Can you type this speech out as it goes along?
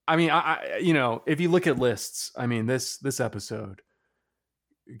I mean, if you look at lists, I mean, this episode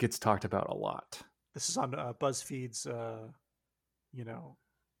gets talked about a lot. This is on BuzzFeed's,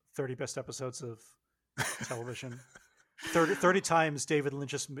 30 best episodes of television. 30 times David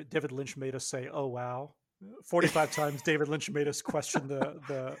Lynch made us say, "Oh wow." 45 times David Lynch made us question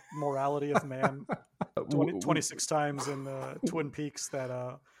the morality of man. 26 times in Twin Peaks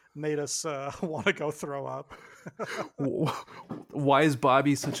that made us want to go throw up. Why is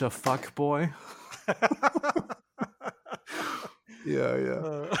Bobby such a fuck boy?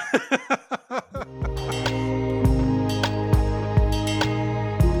 Yeah.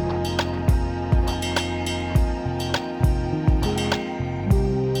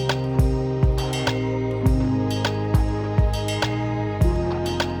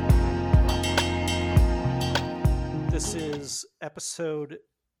 This is episode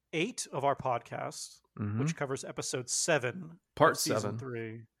 8 of our podcast, which covers episode 7, part season 7,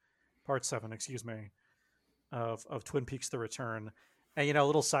 3, part 7, excuse me, of Twin Peaks: The Return. And a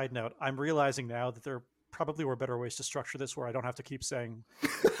little side note, I'm realizing now that there probably were better ways to structure this where I don't have to keep saying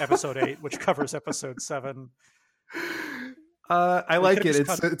episode 8, which covers episode 7. I like it.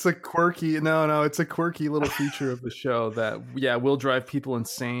 It's a quirky it's a quirky little feature of the show that will drive people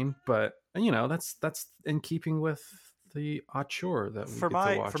insane, but that's in keeping with the auteur that we for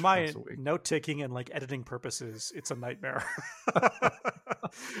get to watch for my once a week. note taking and like editing purposes, it's a nightmare.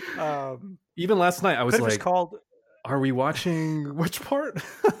 Even last night I was like, called are we watching which part?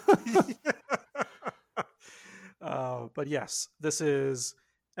 But yes, this is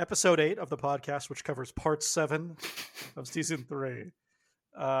episode 8 of the podcast, which covers part 7 of season 3,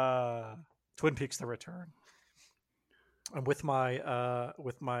 Twin Peaks: The Return. I'm with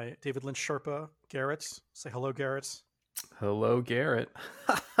my David Lynch Sherpa, Garrett. Say hello, Garrett. Hello, Garrett.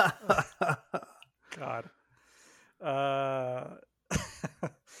 God.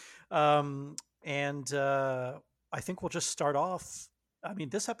 And I think we'll just start off. I mean,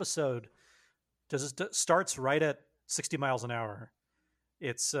 this episode starts right at 60 miles an hour.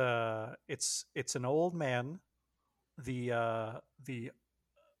 It's an old man. These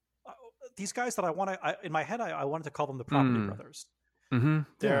guys that in my head I wanted to call them the Property Brothers. Mm-hmm.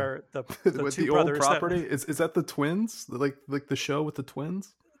 They're the with two the brothers. Old Property. Is that the twins? Like the show with the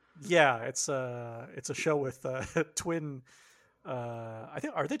twins? Yeah, it's a show with twin. I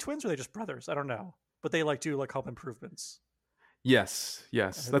think, are they twins or are they just brothers? I don't know, but they do home improvements. Yes.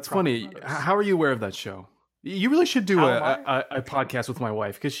 That's funny. Brothers. How are you aware of that show? You really should do a podcast with my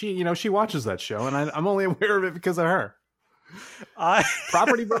wife because she watches that show, and I'm only aware of it because of her.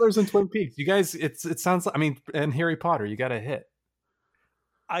 Property Brothers and Twin Peaks. You guys, it sounds like, and Harry Potter. You got a hit.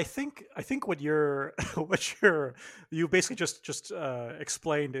 I think what you basically just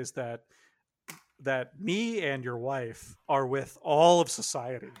explained is that me and your wife are with all of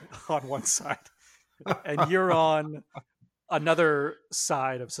society on one side, and you're on another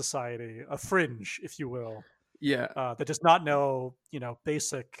side of society, a fringe, if you will. Yeah. That does not know,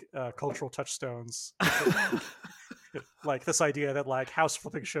 basic cultural touchstones. Like this idea that house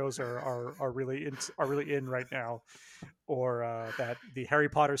flipping shows are really in right now, or that the Harry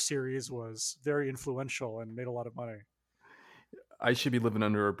Potter series was very influential and made a lot of money. I should be living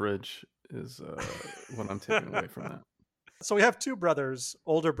under a bridge is what I'm taking away from that. So we have two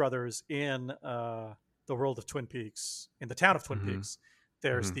older brothers in the world of Twin Peaks, in the town of Twin Peaks.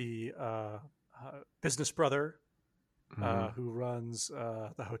 There's the business brother who runs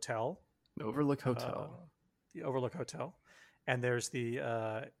the hotel, Overlook Hotel. The Overlook Hotel, and there's the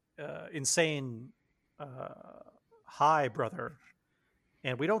insane high brother,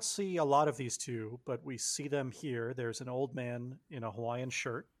 and we don't see a lot of these two, but we see them here. There's an old man in a Hawaiian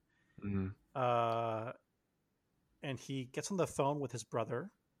shirt, and he gets on the phone with his brother.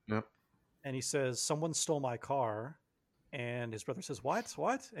 Yep. And he says, "Someone stole my car," and his brother says, "What?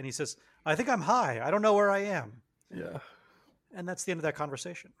 And he says, "I think I'm high. I don't know where I am." Yeah. And that's the end of that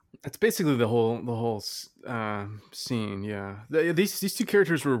conversation. That's basically the whole scene. Yeah, these two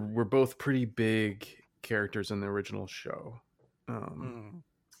characters were both pretty big characters in the original show.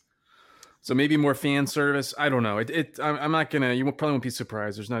 So maybe more fan service. I don't know. I'm not gonna. You probably won't be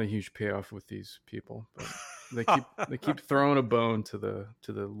surprised. There's not a huge payoff with these people, but they keep throwing a bone to the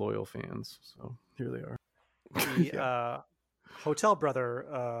loyal fans. So here they are. The hotel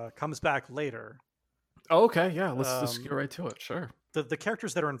brother comes back later. Oh, okay, yeah. Let's get right to it. Sure. The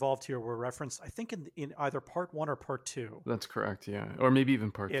characters that are involved here were referenced, I think, in either part 1 or part 2. That's correct. Yeah, or maybe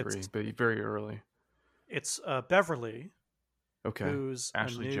even part 3, but very early. It's Beverly. Okay. Who's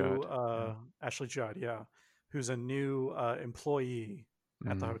Ashley Judd. Ashley Judd, yeah. Who's a new employee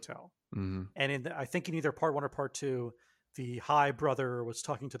at the hotel. Mm-hmm. And I think in either part 1 or part 2, the high brother was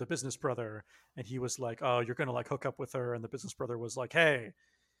talking to the business brother, and he was like, "Oh, you're gonna like hook up with her," and the business brother was like, "Hey,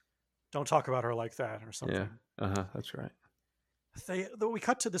 don't talk about her like that," or something. Yeah, that's right. We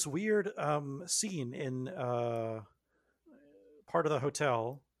cut to this weird scene in part of the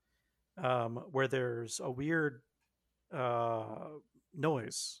hotel where there's a weird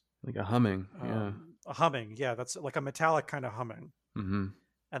noise, like a humming. A humming. Yeah, that's like a metallic kind of humming. Mm-hmm.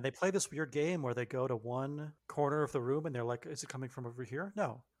 And they play this weird game where they go to one corner of the room and they're like, "Is it coming from over here?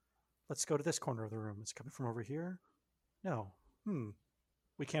 No. Let's go to this corner of the room. Is it coming from over here? No.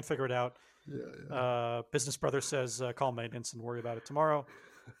 We can't figure it out." Business brother says, "Call maintenance and worry about it tomorrow."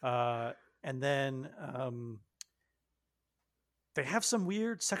 And then they have some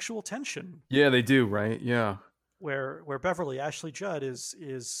weird sexual tension. Yeah, they do, right? Yeah. Where Beverly, Ashley Judd,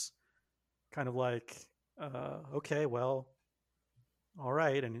 is kind of like, "Okay, well, all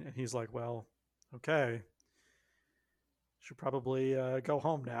right," and he's like, "Well, okay, should probably go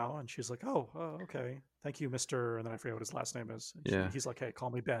home now." And she's like, "Oh, okay, thank you, Mr." And then I forget what his last name is. And he's like, "Hey, call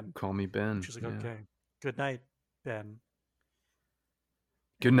me Ben." Call me Ben. And she's like, "Okay, good night, Ben."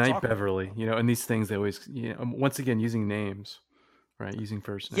 Good night, Beverly. And these things they always, once again using names, right? Using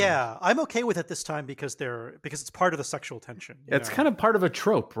first names. Yeah, I'm okay with it this time because it's part of the sexual tension. It's kind of part of a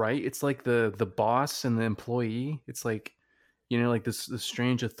trope, right? It's like the boss and the employee. It's like, like this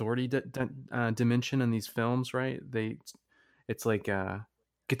strange authority dimension in these films, right? It's like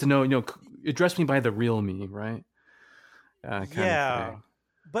get to know, address me by the real me, right? Kind of thing.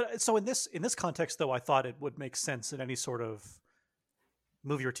 But so in this context, though, I thought it would make sense in any sort of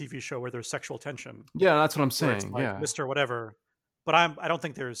movie or TV show where there's sexual tension. Yeah, that's what I'm saying. Like yeah, Mr. Whatever. But I don't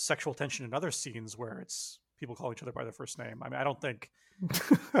think there's sexual tension in other scenes where it's people calling each other by their first name. I mean, I don't think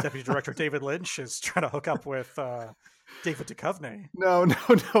Deputy Director David Lynch is trying to hook up with David Duchovny. No,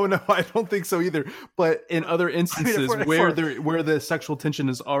 I don't think so either. But in other instances where the sexual tension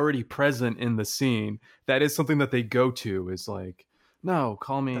is already present in the scene, that is something that they go to. Is like, no,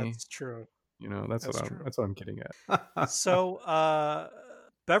 call me. That's true. That's what I'm getting at. So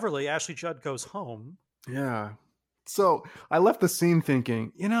Beverly, Ashley Judd goes home. Yeah. So I left the scene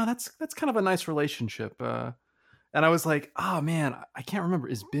thinking, that's kind of a nice relationship. And I was like, oh man, I can't remember.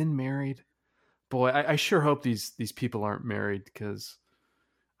 Is Ben married? Boy, I sure hope these people aren't married, because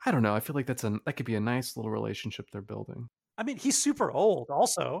I don't know. I feel like that could be a nice little relationship they're building. I mean, he's super old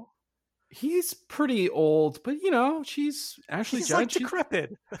also. He's pretty old, but she's Ashley Judd. Like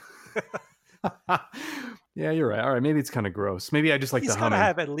decrepit. Yeah, you're right. All right, maybe it's kind of gross. Maybe I just like the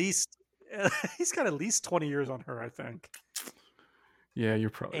humming. He's got at least 20 years on her, I think. Yeah, you're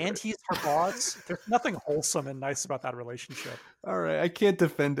probably right. He's her boss. There's nothing wholesome and nice about that relationship. All right, I can't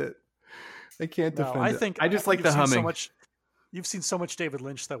defend it. I just like the humming. You've seen so much David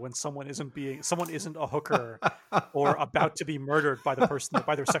Lynch that when someone isn't a hooker or about to be murdered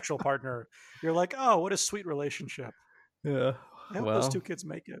by their sexual partner, you're like, oh, what a sweet relationship. Yeah. I hope those two kids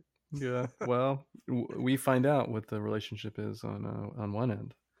make it. Yeah. Well, we find out what the relationship is on one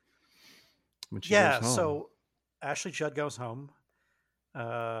end. So Ashley Judd goes home,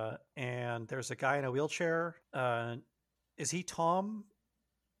 and there's a guy in a wheelchair. Is he Tom?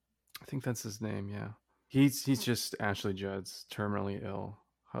 I think that's his name. Yeah, he's just Ashley Judd's terminally ill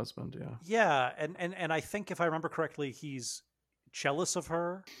husband. Yeah. Yeah, and I think if I remember correctly, he's jealous of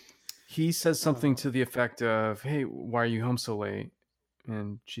her. He says something to the effect of, "Hey, why are you home so late?"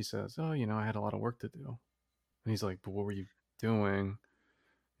 And she says, "Oh, I had a lot of work to do." And he's like, "But what were you doing?"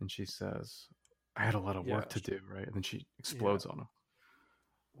 And she says, "I had a lot of work to do," right? And then she explodes on him.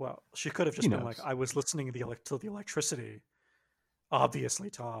 Well, she could have just been like, "I was listening to the electricity. Obviously,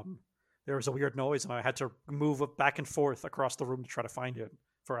 Tom. There was a weird noise, and I had to move back and forth across the room to try to find it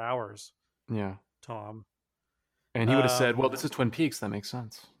for hours." Yeah, Tom. And he would have said, "Well, this is Twin Peaks. That makes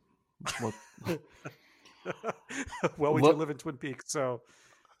sense." Well, we do live in Twin Peaks, so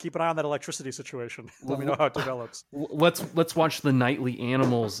keep an eye on that electricity situation. Let me know how it develops. Let's watch the nightly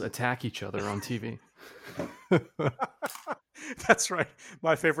animals attack each other on TV. That's right.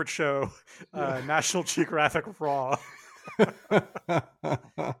 My favorite show, National Geographic Raw.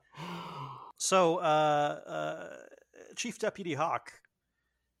 So, Chief Deputy Hawk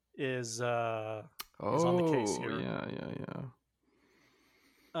is on the case here. Yeah.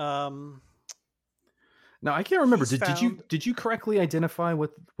 Now I can't remember. Did you correctly identify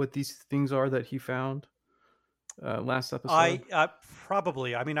what these things are that he found last episode? I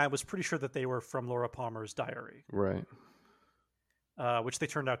probably. I mean, I was pretty sure that they were from Laura Palmer's diary, right? Which they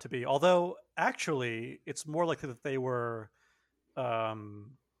turned out to be. Although, actually, it's more likely that they were the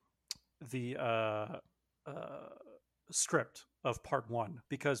script of part one,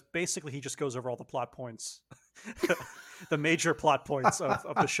 because basically he just goes over all the plot points the major plot points of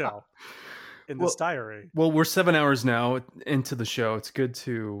the show in this diary. Well, we're 7 hours now into the show. It's good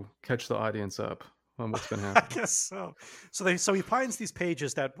to catch the audience up on what's been happening. I guess so. So he finds these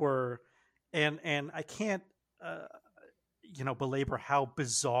pages that were, and I can't, belabor how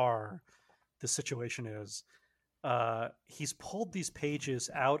bizarre this situation is. He's pulled these pages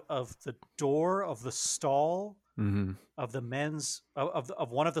out of the door of the stall of the men's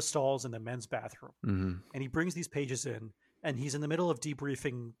of one of the stalls in the men's bathroom, and he brings these pages in, and he's in the middle of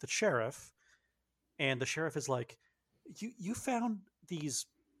debriefing the sheriff, and the sheriff is like, "You found these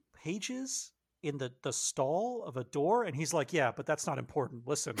pages in the stall of a door?" And he's like, "Yeah, but that's not important.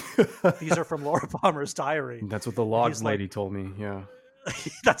 Listen, these are from Laura Palmer's diary." That's what the log lady told me. Yeah.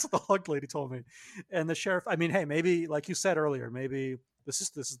 That's what the log lady told me. And the sheriff, I mean, hey, maybe like you said earlier, maybe this is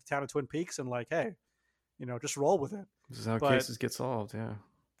the town of Twin Peaks, and like, hey, just roll with it. This is how cases get solved. Yeah.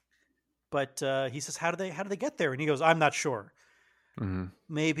 But he says, how do they get there? And he goes, I'm not sure.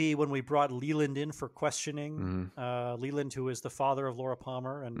 Maybe when we brought Leland in for questioning, Leland, who is the father of Laura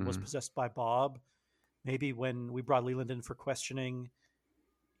Palmer and was possessed by Bob, maybe when we brought Leland in for questioning,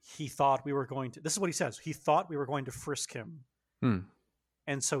 he thought we were going to, this is what he says, he thought we were going to frisk him.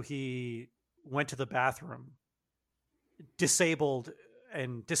 And so he went to the bathroom, disabled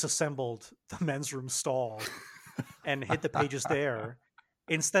and disassembled the men's room stall and hid the pages there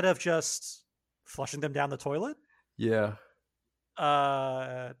instead of just flushing them down the toilet. Yeah.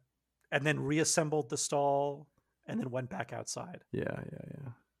 And then reassembled the stall and then went back outside. Yeah.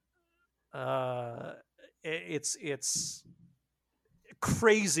 It's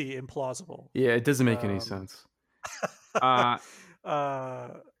crazy implausible. Yeah, it doesn't make any sense. Yeah.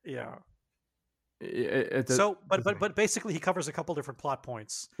 But basically he covers a couple different plot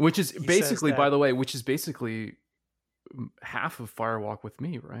points. Which is basically, by the way, half of Firewalk with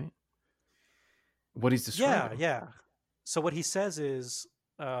Me, right? What he's describing. Yeah. So what he says is,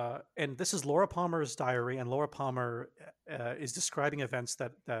 and this is Laura Palmer's diary, and Laura Palmer is describing events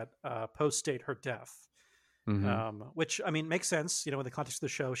that post-date her death, which, I mean, makes sense, in the context of the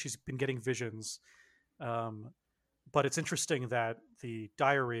show. She's been getting visions. But it's interesting that the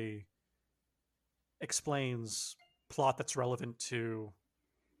diary explains plot that's relevant to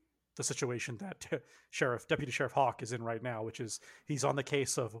the situation that Deputy Sheriff Hawk is in right now, which is he's on the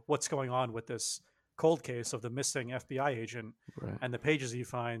case of what's going on with this cold case of the missing FBI agent. Right. And the pages he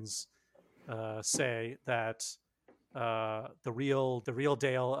finds say that the real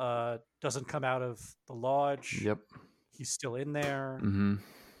Dale doesn't come out of the lodge. Yep. He's still in there.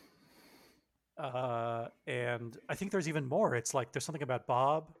 And I think there's even more. It's like there's something about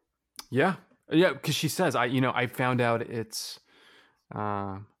Bob. Yeah, because she says, I found out it's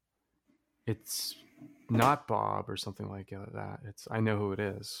not Bob or something like that. I know who it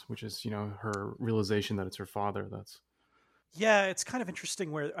is, which is, her realization that it's her father. Yeah, it's kind of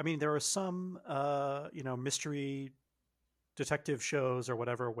interesting where, I mean, there are some, mystery detective shows or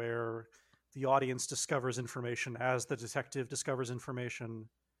whatever where the audience discovers information as the detective discovers information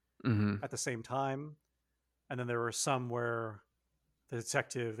at the same time. And then there are some where the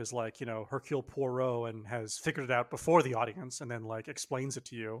detective is like, Hercule Poirot and has figured it out before the audience and then like explains it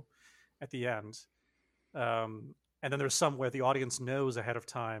to you at the end. And then there's some where the audience knows ahead of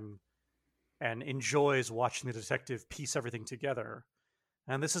time and enjoys watching the detective piece everything together.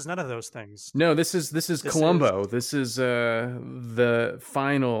 And this is none of those things. No, this is Columbo. This is the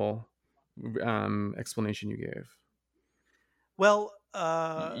final explanation you gave. Well,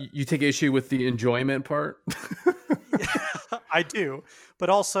 you take issue with the enjoyment part? I do, but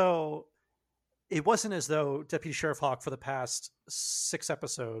also it wasn't as though Deputy Sheriff Hawk for the past 6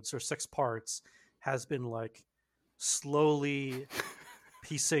 episodes or 6 parts has been like slowly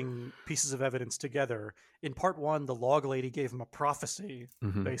piecing pieces of evidence together. In part 1, the log lady gave him a prophecy,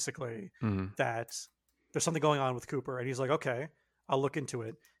 basically, that there's something going on with Cooper, and he's like, okay, I'll look into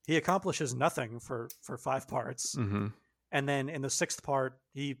it. He accomplishes nothing for 5 parts. And then in the 6th part,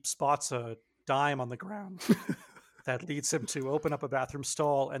 he spots a dime on the ground that leads him to open up a bathroom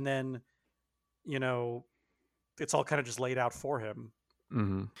stall. And then, it's all kind of just laid out for him.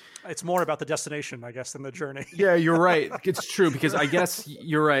 It's more about the destination, I guess, than the journey. Yeah, you're right. It's true, because I guess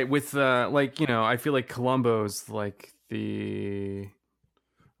you're right with I feel like Columbo's like I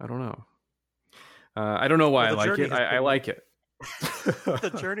don't know. I don't know why I like it. I like it.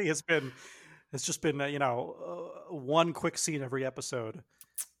 The journey has just been one quick scene every episode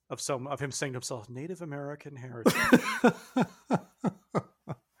of him saying to himself, Native American heritage.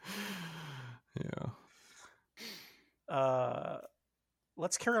 Yeah.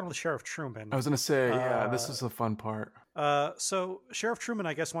 Let's carry on with Sheriff Truman. I was going to say, this is the fun part. So Sheriff Truman,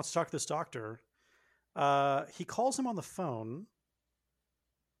 I guess, wants to talk to this doctor. He calls him on the phone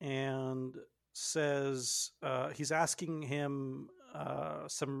and says he's asking him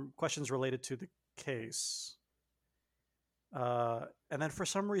some questions related to the case. And then for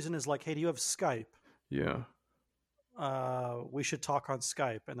some reason is like, hey, do you have Skype? Yeah. We should talk on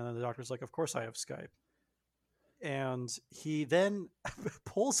Skype. And then the doctor's like, of course I have Skype. And he then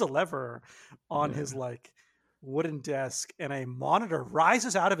pulls a lever on his like wooden desk, and a monitor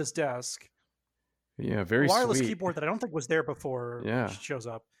rises out of his desk. Yeah, very a wireless sweet. keyboard that I don't think was there before shows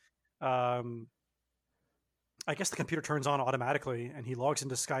up. I guess the computer turns on automatically, and he logs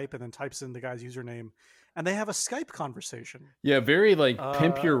into Skype and then types in the guy's username, and they have a Skype conversation. Yeah, very like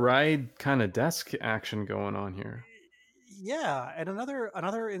pimp your ride kind of desk action going on here. Yeah, and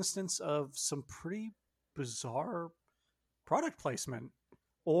another instance of some pretty bizarre product placement,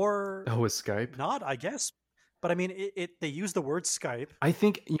 or with Skype, not, I guess. But I mean, they use the word Skype. I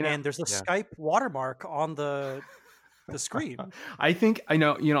think, and there's a Skype watermark on the screen. I think,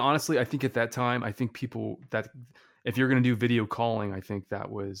 honestly, I think at that time, I think people that if you're going to do video calling, I think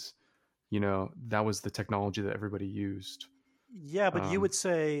that was, that was the technology that everybody used. Yeah, but you would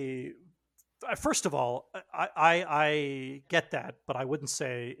say, first of all, I get that, but I wouldn't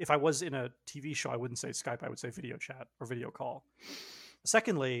say, if I was in a TV show, I wouldn't say Skype. I would say video chat or video call.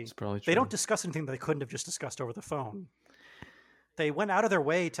 Secondly, they don't discuss anything that they couldn't have just discussed over the phone. They went out of their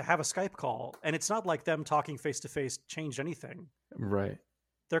way to have a Skype call, and it's not like them talking face-to-face changed anything. Right.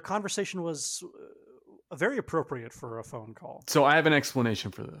 Their conversation was very appropriate for a phone call. So I have an explanation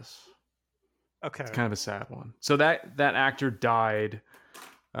for this. Okay. It's kind of a sad one. So that actor died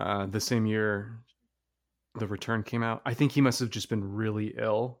the same year The Return came out. I think he must have just been really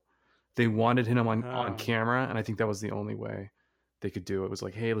ill. They wanted him on camera, and I think that was the only way they could do it. It was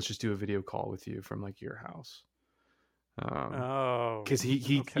like, hey, let's just do a video call with you from like your house. Because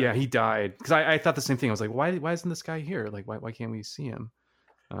he died. Because I thought the same thing. I was like, why isn't this guy here? Like, why can't we see him?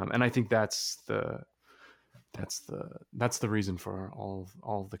 And I think that's the reason for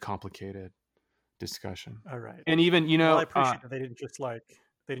all the complicated discussion. All right. And even I appreciate that they didn't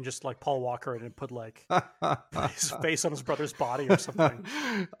just like Paul Walker and put like his face on his brother's body or something.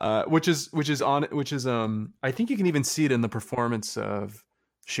 Which is I think you can even see it in the performance of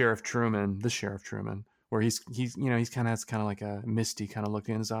Sheriff Truman, where he's kind of has kind of like a misty kind of look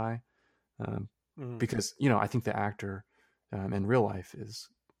in his eye, because I think the actor in real life is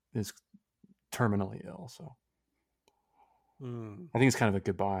terminally ill. So I think it's kind of a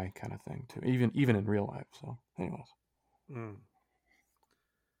goodbye kind of thing too, even in real life. So, anyways.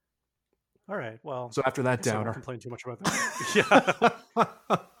 All right. Well, so after that downer, I don't complain too much about that.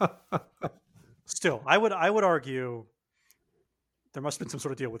 Yeah. Still, I would argue there must have been some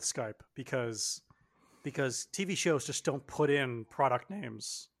sort of deal with Skype because TV shows just don't put in product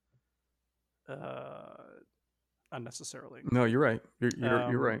names unnecessarily. No, you're right.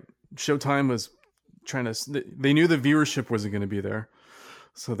 You're right. Showtime was trying to. They knew the viewership wasn't going to be there,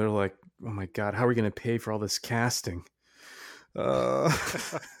 so they're like, "Oh my god, how are we going to pay for all this casting?"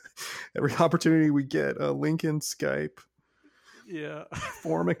 Every opportunity we get, LinkedIn, Skype,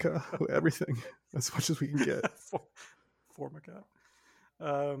 Formica, everything, as much as we can get. Formica.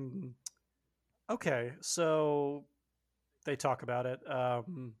 Okay, so they talk about it.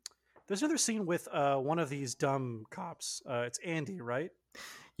 There's another scene with one of these dumb cops. It's Andy, right?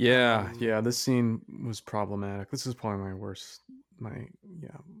 Yeah. This scene was problematic. This is probably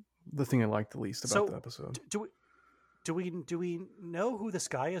the thing I liked the least about the episode. Do we know who this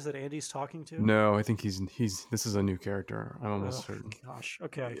guy is that Andy's talking to? No, I think this is a new character. I'm almost certain. Gosh.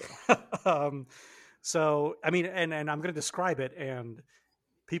 Okay. Yeah. So, I mean, and I'm going to describe it, and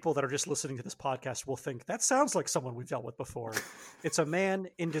people that are just listening to this podcast will think that sounds like someone we've dealt with before. It's a man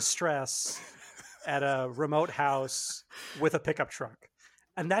in distress at a remote house with a pickup truck.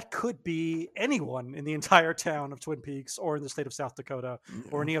 And that could be anyone in the entire town of Twin Peaks or in the state of South Dakota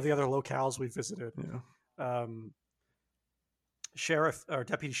or any of the other locales we've visited. Yeah. Sheriff or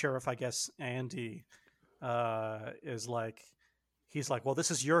Deputy Sheriff, I guess, Andy is like, he's like, well, this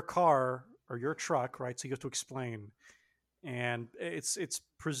is your car or your truck, right? So you have to explain. And it's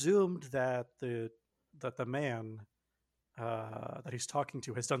presumed that the man that he's talking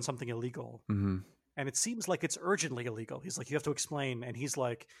to has done something illegal. Mm-hmm. And it seems like it's urgently illegal. He's like, you have to explain. And he's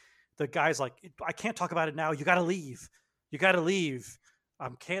like, the guy's like, I can't talk about it now. You got to leave. You got to leave.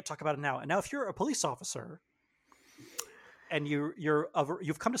 Can't talk about it now. And now if you're a police officer and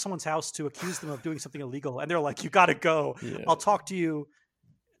you've come to someone's house to accuse them of doing something illegal, and they're like, you got to go. Yeah. I'll talk to you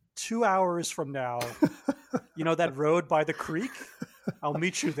 2 hours from now. You know that road by the creek? I'll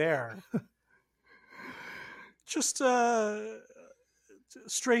meet you there. Just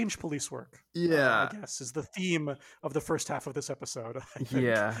strange police work. Yeah, I guess is the theme of the first half of this episode. I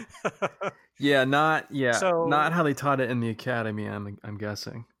think. Not how they taught it in the academy. I'm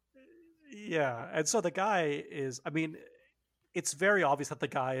guessing. Yeah, and so the guy is. I mean, it's very obvious that the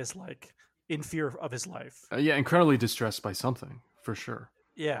guy is like in fear of his life. Incredibly distressed by something for sure.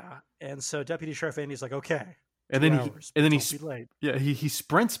 Yeah, and so Deputy Sheriff Andy's like, okay, and then he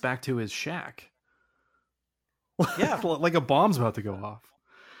sprints back to his shack. Yeah, like a bomb's about to go off.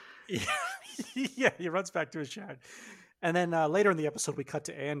 Yeah, he runs back to his shack, and then later in the episode, we cut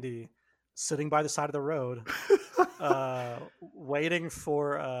to Andy sitting by the side of the road, waiting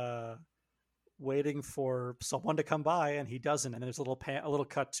for someone to come by, and he doesn't. And there's a little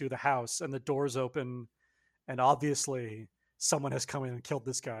cut to the house, and the doors open, and obviously someone has come in and killed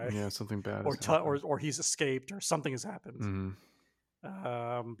this guy. Yeah, something bad, or he's escaped, or something has happened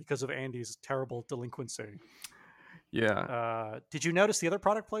because of Andy's terrible delinquency. Yeah. Did you notice the other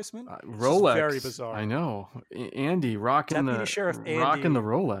product placement? Rolex. Very bizarre. I know. Andy rocking the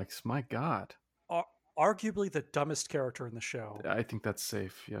Rolex. My God. Arguably the dumbest character in the show. I think that's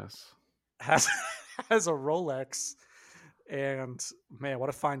safe. Yes. Has a Rolex, and man, what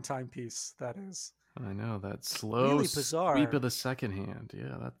a fine timepiece that is. I know, that slow really bizarre sweep of the second hand.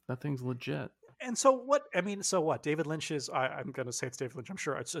 Yeah, that thing's legit. And so what? I mean, so what? David Lynch is. I'm going to say it's David Lynch. I'm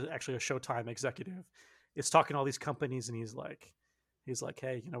sure it's actually a Showtime executive. It's talking to all these companies, and he's like,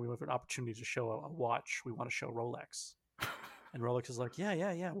 hey, we have an opportunity to show a watch. We want to show Rolex. And Rolex is like,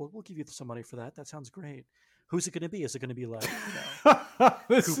 yeah. We'll give you some money for that. That sounds great. Who's it going to be? Is it going to be like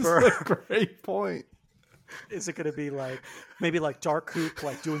this Cooper? Is a great point. Is it going to be like maybe like Dark Coop,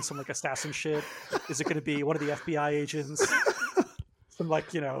 like doing some like assassin shit? Is it going to be one of the FBI agents? Some like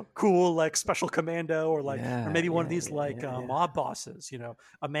cool like special commando, or like or maybe one of these mob bosses,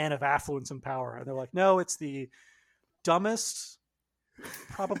 a man of affluence and power. And they're like, no, it's the dumbest,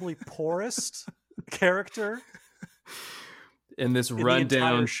 probably poorest character in this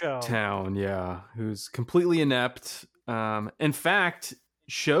rundown town, who's completely inept. In fact,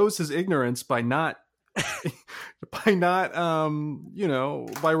 shows his ignorance by not by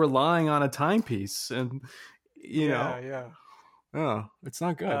relying on a timepiece, and oh, it's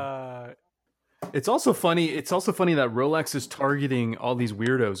not good. It's also funny that Rolex is targeting all these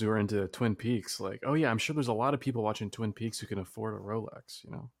weirdos who are into Twin Peaks. Like, oh yeah, I'm sure there's a lot of people watching Twin Peaks who can afford a Rolex.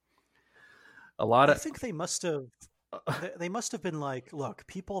 I think they must have. They must have been like, look,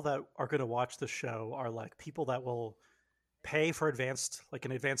 people that are going to watch the show are like people that will pay for an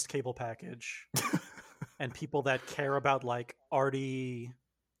advanced cable package, and people that care about like arty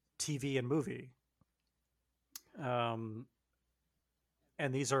TV and movie. And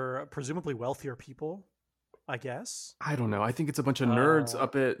these are presumably wealthier people, I guess. I don't know. I think it's a bunch of nerds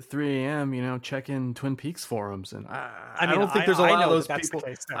up at 3 a.m., checking Twin Peaks forums, and I don't think there's a lot of those people.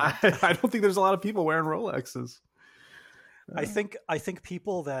 I don't think there's a lot of people wearing Rolexes. I think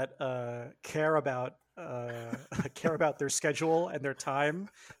people that care about their schedule and their time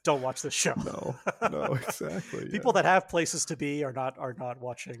don't watch the show. No, exactly. People that have places to be are not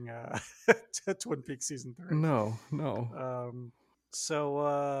watching Twin Peaks season 3. No.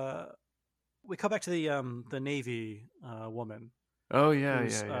 So we come back to the Navy woman. Oh yeah,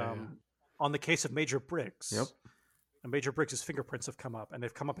 on the case of Major Briggs. Yep. And Major Briggs' fingerprints have come up, and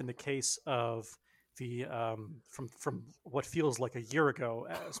they've come up in the case of the from what feels like a year ago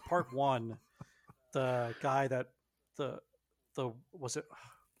as part 1. The guy that the was it?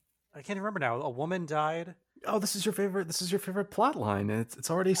 I can't even remember now. A woman died. Oh, this is your favorite plot line. It's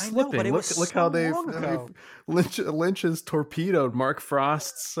already slipping. Look how Lynch has torpedoed Mark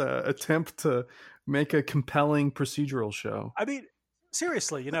Frost's attempt to make a compelling procedural show. I mean,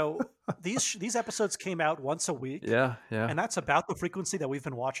 seriously, these episodes came out once a week. Yeah. And that's about the frequency that we've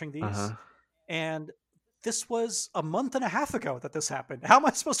been watching these. And this was a month and a half ago that this happened. How am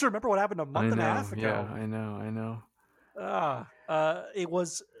I supposed to remember what happened a month and a half ago? Yeah, I know. It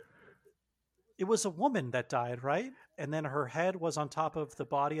was a woman that died, right? And then her head was on top of the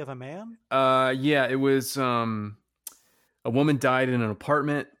body of a man? Yeah, it was a woman died in an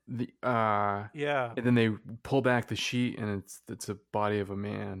apartment. And then they pull back the sheet, and it's a body of a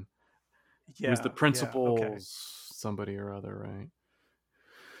man. Yeah, it was the principal's somebody or other, right?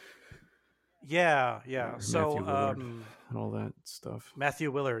 Yeah. So Matthew Willard and all that stuff.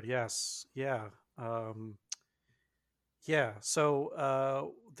 Matthew Willard, yes, yeah.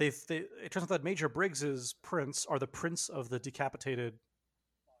 So it turns out that Major Briggs's prints are the prints of the decapitated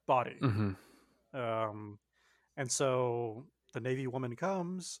body. Mm-hmm. And so the Navy woman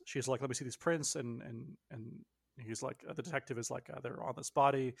comes. She's like, "Let me see these prints," and he's like, the detective is like, "They're on this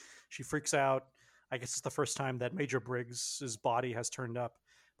body." She freaks out. I guess it's the first time that Major Briggs's body has turned up,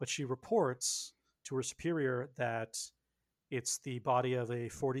 but she reports to her superior that it's the body of a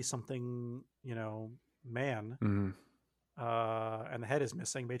 40-something, man, Mm-hmm. and the head is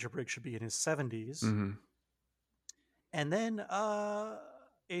missing. Major Briggs should be in his 70s. Mm-hmm. And then a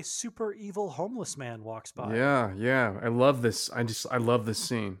super evil homeless man walks by. Yeah. I love this. I love this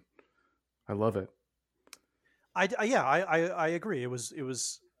scene. I love it. I agree. It was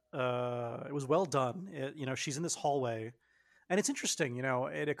well done. She's in this hallway, and it's interesting.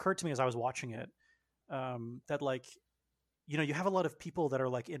 It occurred to me as I was watching it that like, you have a lot of people that are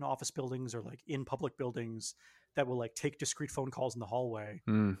like in office buildings or like in public buildings that will like take discreet phone calls in the hallway,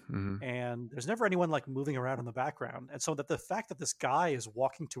 mm-hmm. and there's never anyone like moving around in the background. And so that the fact that this guy is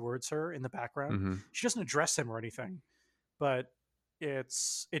walking towards her in the background, Mm-hmm. she doesn't address him or anything, but it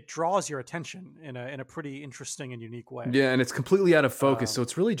draws your attention in a pretty interesting and unique way. Yeah, and it's completely out of focus, so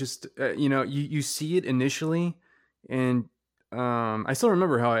it's really just you see it initially, and I still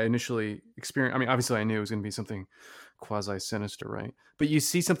remember how I initially experienced. I mean, obviously, I knew it was going to be something quasi sinister, right? But you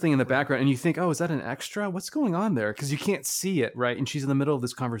see something in the background, and you think, "Oh, is that an extra? What's going on there?" Because you can't see it, right? And she's in the middle of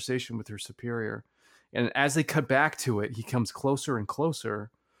this conversation with her superior, and as they cut back to it, he comes closer and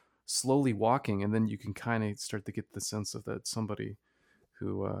closer, slowly walking, and then you can kind of start to get the sense of that somebody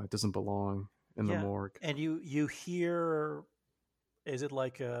who doesn't belong in the morgue. And you hear, is it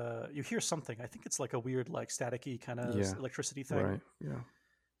like you hear something? I think it's like a weird like staticky kind of electricity thing. Right. Yeah.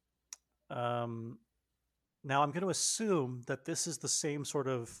 Now I'm going to assume that this is the same sort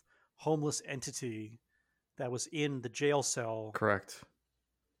of homeless entity that was in the jail cell. Correct.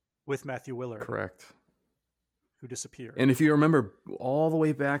 With Matthew Willard. Correct. Who disappeared. And if you remember all the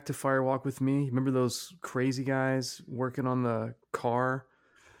way back to Fire Walk with Me, remember those crazy guys working on the car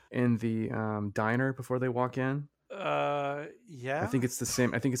in the diner before they walk in? Yeah. I think it's the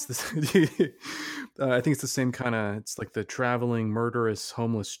same. I think it's the same kind of. It's like the traveling murderous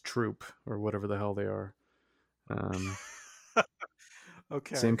homeless troupe or whatever the hell they are.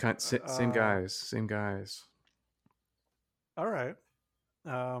 Okay. Same kind. Same guys. Same guys. All right.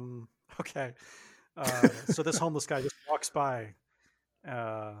 Okay. So this homeless guy just walks by.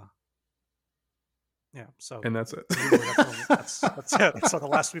 Yeah. So and that's it. That's it. That's the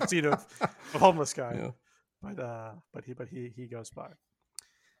last we've seen of homeless guy. Yeah. But he goes by.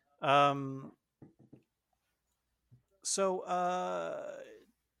 So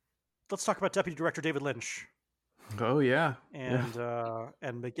let's talk about Deputy Director David Lynch. Oh yeah.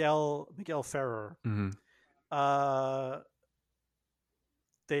 And Miguel Ferrer. Mm-hmm.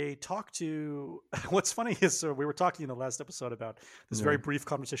 They talk to. What's funny is we were talking in the last episode about this very brief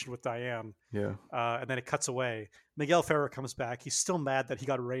conversation with Diane. Yeah. And then it cuts away. Miguel Ferrer comes back. He's still mad that he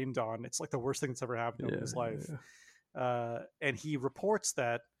got rained on. It's like the worst thing that's ever happened in his life. Yeah. And he reports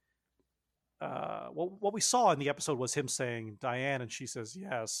that what we saw in the episode was him saying Diane, and she says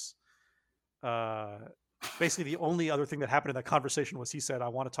yes. Basically, the only other thing that happened in that conversation was he said, "I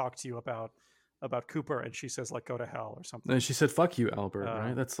want to talk to you about Cooper," and she says, like, "Go to hell" or something. And she said, "Fuck you, Albert."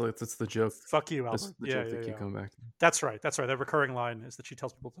 Right? That's the joke. Fuck you, Albert. That's the joke they keep coming back to. That's right. The recurring line is that she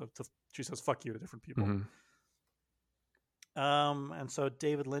tells people she says "fuck you" to different people. Mm-hmm. And so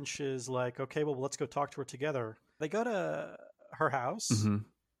David Lynch is like, "Okay, well, let's go talk to her together." They go to her house. Mm-hmm.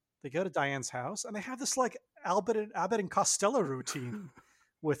 They go to Diane's house, and they have this like Abbott and Costello routine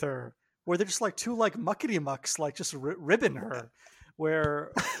with her, where they're just like two like muckety mucks, like just ribbing her.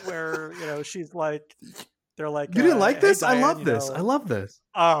 Where she's like, they're like, you didn't like this? Hey, Diane, I love this. I love this.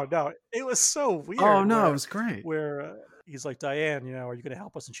 Oh no, it was so weird. Oh no, it was great. Where he's like, Diane, are you going to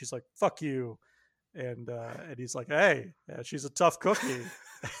help us? And she's like, fuck you. And he's like, hey, she's a tough cookie.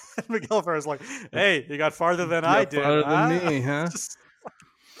 And Miguel Ferrer's like, hey, you got farther than I did. Farther than me, huh?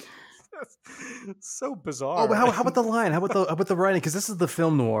 So bizarre. Oh, but how about the line? How about the writing? Because this is the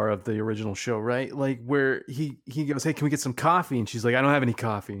film noir of the original show, right? Like where he goes, "Hey, can we get some coffee?" And she's like, "I don't have any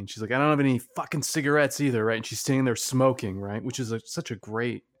coffee." And she's like, "I don't have any fucking cigarettes either," right? And she's standing there smoking, right? Which is such a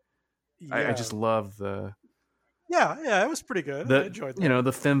great. Yeah. I just love the. Yeah, it was pretty good. I enjoyed that.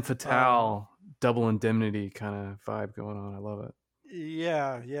 The femme fatale, double indemnity kind of vibe going on. I love it.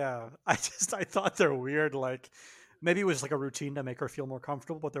 Yeah. I thought they're weird, like. Maybe it was like a routine to make her feel more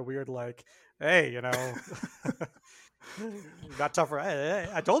comfortable, but they're weird. Like, hey, got tougher. Hey,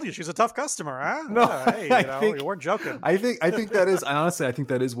 I told you she's a tough customer, huh? No, hey, you weren't joking. I think that is honestly. I think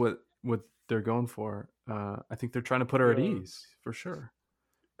that is what they're going for. I think they're trying to put her at ease for sure.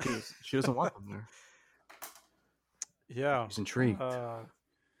 She doesn't want them there. Yeah, she's intrigued.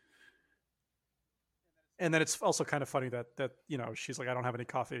 And then it's also kind of funny that she's like, I don't have any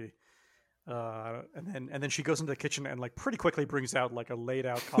coffee. And then she goes into the kitchen and like pretty quickly brings out like a laid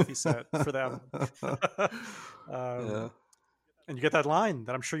out coffee set for them. Yeah. And you get that line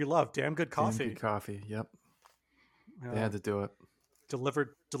that I'm sure you love. Damn good coffee. Damn good coffee. Yep. They had to do it.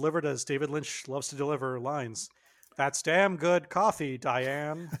 Delivered as David Lynch loves to deliver lines. That's damn good coffee,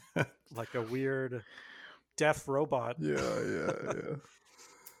 Diane. Like a weird deaf robot. Yeah.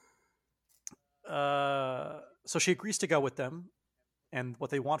 So she agrees to go with them, and what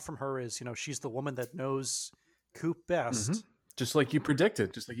they want from her is, she's the woman that knows Coop best. Mm-hmm. Just like you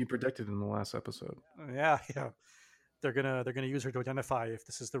predicted in the last episode. Yeah. They're gonna use her to identify if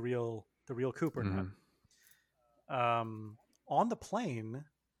this is the real Coop or not. On the plane,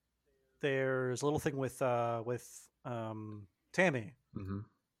 there's a little thing with Tammy,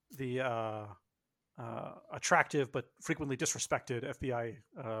 the attractive but frequently disrespected FBI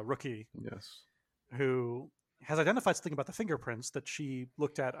rookie. Yes. Who has identified something about the fingerprints that she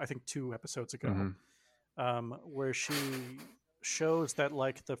looked at, I think, 2 episodes ago, where she shows that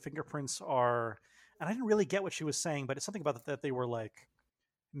like the fingerprints are, and I didn't really get what she was saying, but it's something about that they were like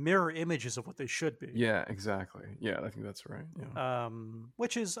mirror images of what they should be. Yeah, exactly. Yeah, I think that's right. Yeah.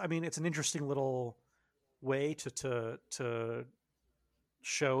 Which is, I mean, it's an interesting little way to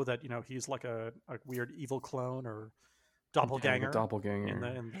show that he's like a weird evil clone or doppelganger. Yeah,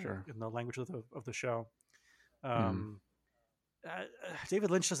 doppelganger. In the language of the show.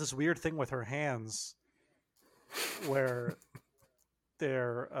 David Lynch does this weird thing with her hands, where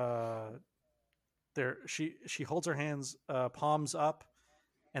she holds her hands palms up,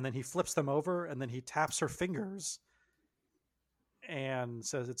 and then he flips them over, and then he taps her fingers and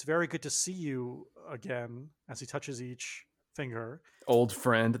says, "It's very good to see you again," as he touches each finger. Old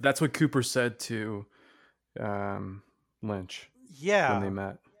friend. That's what Cooper said to Lynch. Yeah. When they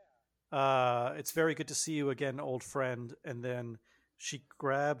met. It's very good to see you again, old friend. And then she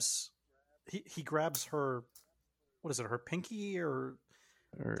grabs, he grabs her, what is it, her pinky or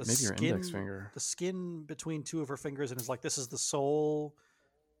maybe her index finger. The skin between 2 of her fingers, and is like, this is the sole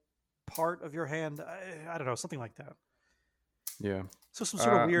part of your hand. I don't know, something like that. Yeah. So some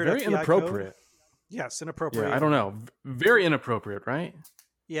sort of weird very FBI inappropriate. Code. Yes, inappropriate. Yeah, I don't know. Very inappropriate, right?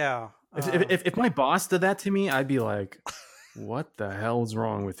 Yeah. If my boss did that to me, I'd be like, what the hell is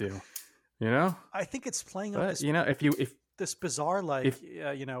wrong with you? I think it's playing up this, if this bizarre, like,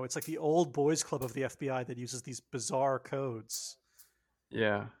 it's like the old boys club of the FBI that uses these bizarre codes.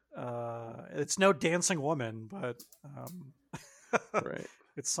 Yeah. It's no dancing woman, but right.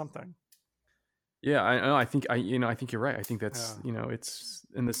 It's something. Yeah, I think you're right. I think that's, it's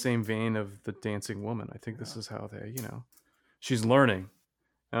in the same vein of the dancing woman. I think this is how they, she's learning.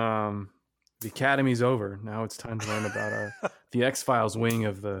 The academy's over. Now it's time to learn about the X-Files wing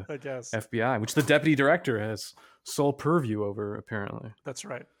of the FBI, which the deputy director has sole purview over, apparently. That's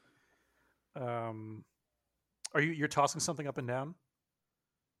right. You're tossing something up and down?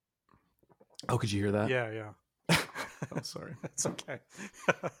 Oh, could you hear that? Yeah. Oh, sorry. That's okay.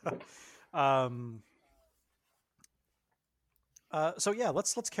 So yeah,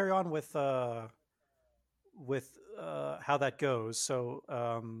 let's carry on with how that goes. So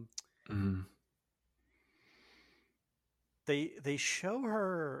they show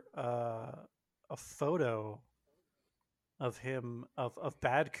her a photo of him of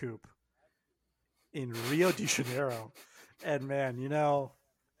Bad Coop in Rio de Janeiro, and man,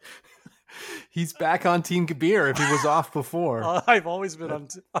 he's back on Team Kabir if he was off before. I've always been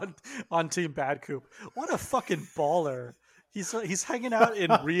on Team Bad Coop. What a fucking baller. He's hanging out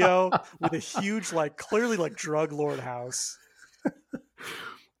in Rio with a huge, like, clearly like drug lord house.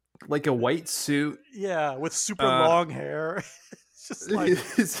 Like a white suit. Yeah, with super long hair. It's just like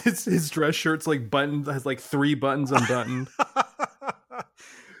his dress shirt's like buttoned, has like 3 buttons unbuttoned.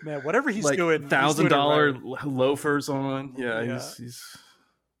 Man, whatever he's like doing, $1,000 right. loafers on. Yeah. He's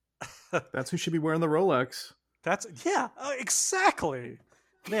that's who should be wearing the Rolex. Exactly.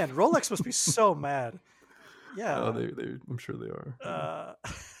 Man, Rolex must be so mad. Yeah. Oh, I'm sure they are.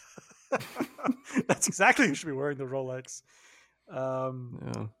 That's exactly who should be wearing the Rolex.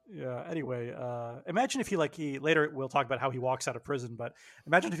 Yeah. Anyway, imagine if he later we'll talk about how he walks out of prison, but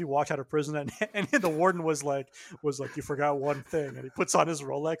imagine if he walked out of prison and the warden was like, you forgot one thing, and he puts on his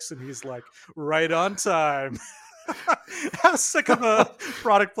Rolex and he's like, right on time. How sick of a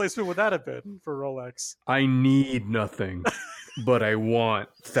product placement would that have been for Rolex? I need nothing, but I want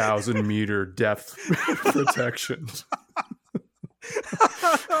 1,000-meter depth protection.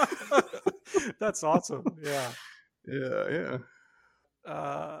 That's awesome. Yeah.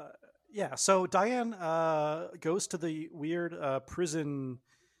 So Diane goes to the weird prison.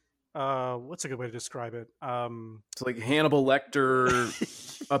 What's a good way to describe it? It's like Hannibal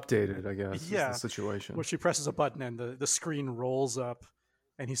Lecter updated, I guess. Yeah, is the situation. Where she presses a button and the screen rolls up,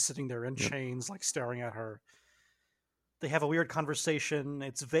 and he's sitting there in chains, like staring at her. They have a weird conversation.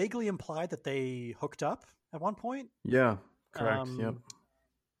 It's vaguely implied that they hooked up at one point. Yeah, correct. Yep.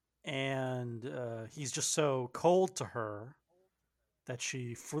 And he's just so cold to her that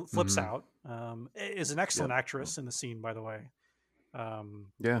she flips out. Is an excellent actress in the scene, by the way.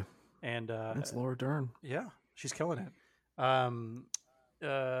 Yeah. And that's Laura Dern. Yeah, she's killing it.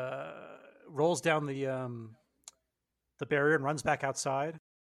 Rolls down the barrier and runs back outside.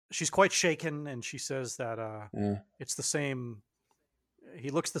 She's quite shaken, and she says that it's the same. He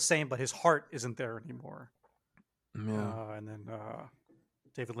looks the same, but his heart isn't there anymore. Yeah. And then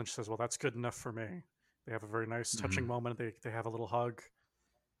David Lynch says, "Well, that's good enough for me." They have a very nice, touching moment. They have a little hug.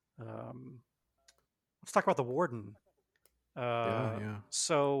 Let's talk about the warden.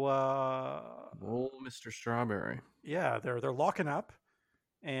 So, old Mr. Strawberry. Yeah, they're locking up,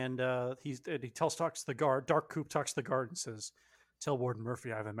 and he talks to the guard. Dark Coop talks to the guard and says, "Tell Warden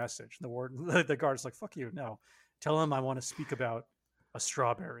Murphy I have a message." And the guard's like, "Fuck you, no. Tell him I want to speak about a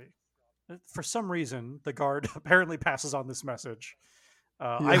strawberry." For some reason, the guard apparently passes on this message.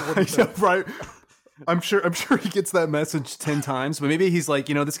 I wouldn't. Right. I'm sure he gets that message 10 times, but maybe he's like,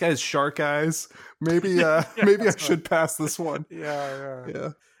 this guy has shark eyes. Maybe maybe I should pass this one.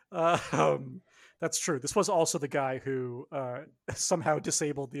 Yeah. That's true. This was also the guy who somehow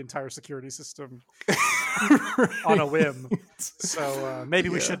disabled the entire security system on a whim. So maybe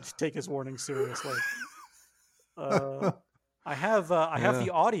we should take his warning seriously. I have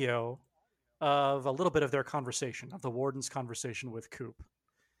the audio of a little bit of their conversation, of the warden's conversation with Coop.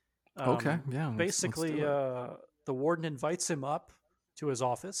 Okay, yeah. Basically, the warden invites him up to his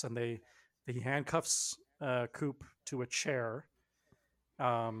office, and he handcuffs Coop to a chair,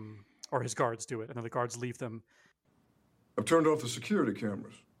 or his guards do it, and then the guards leave them. I've turned off the security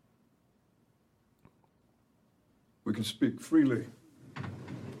cameras. We can speak freely.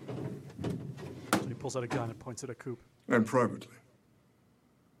 So he pulls out a gun and points it at Coop. And privately.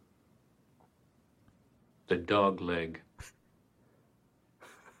 The dog leg.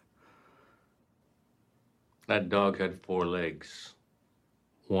 That dog had 4 legs.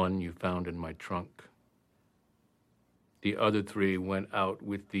 One you found in my trunk. The other 3 went out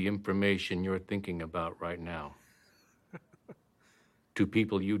with the information you're thinking about right now. To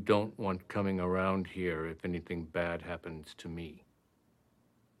people you don't want coming around here if anything bad happens to me.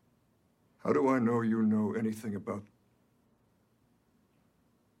 How do I know you know anything about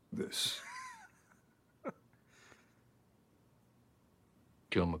this?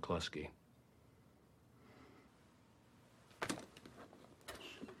 Joe McCluskey.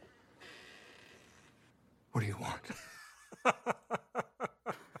 What do you want?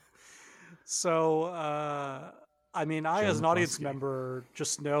 So, I mean, I, as an audience member,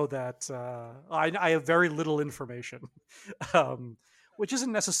 just know that I have very little information, which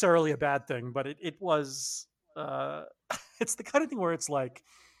isn't necessarily a bad thing, but it was, it's the kind of thing where it's like,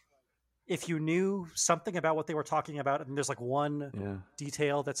 if you knew something about what they were talking about, and there's like one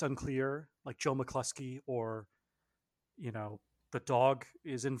detail that's unclear, like Joe McCluskey, or, the dog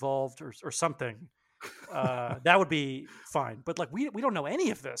is involved or something, that would be fine. But like, we don't know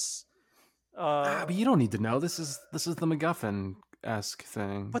any of this. But you don't need to know. This is the MacGuffin-esque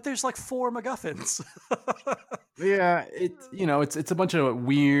thing. But there's like 4 MacGuffins. Yeah, it's a bunch of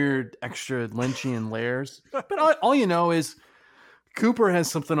weird extra Lynchian layers. But all you know is Cooper has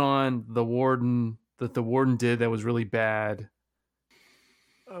something on the warden that the warden did that was really bad.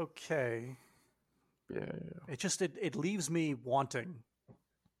 Okay. Yeah. It leaves me wanting.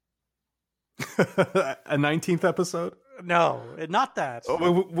 A 19th episode? No, not that.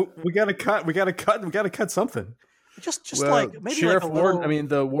 Oh, we gotta cut something. Just like maybe Sheriff like Warden. I mean,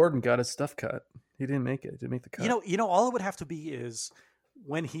 the warden got his stuff cut. He didn't make it. Didn't make the cut. All it would have to be is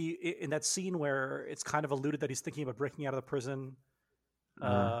when he in that scene where it's kind of alluded that he's thinking about breaking out of the prison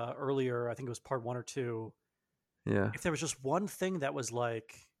earlier. I think it was part 1 or 2. Yeah. If there was just one thing that was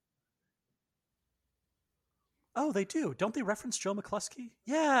like, oh, they do. Don't they reference Joe McCluskey?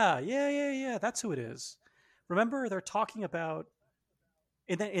 Yeah. That's who it is. Remember, they're talking about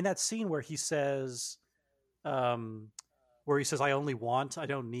in that scene where he says, "I only want, I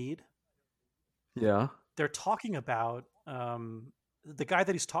don't need." Yeah. They're talking about the guy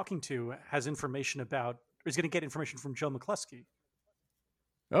that he's talking to has information about, or he's going to get information from Joe McCluskey.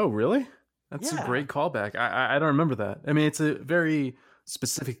 Oh, really? That's a great callback. I don't remember that. I mean, it's a very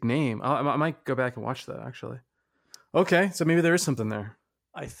specific name. I might go back and watch that, actually. Okay, so maybe there is something there.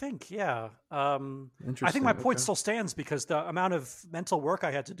 I think, yeah. Interesting. I think my point still stands because the amount of mental work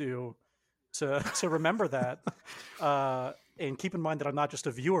I had to do to remember that, and keep in mind that I'm not just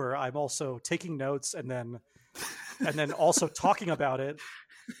a viewer. I'm also taking notes and then also talking about it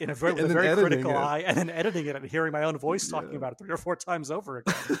in a very critical eye, and then editing it and hearing my own voice talking about it 3 or 4 times over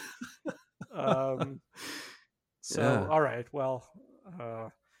again. All right, well, I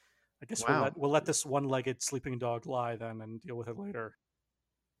guess we'll let this one-legged sleeping dog lie then and deal with it later.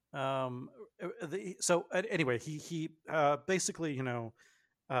 Anyway, he basically,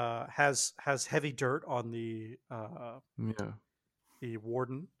 has heavy dirt on the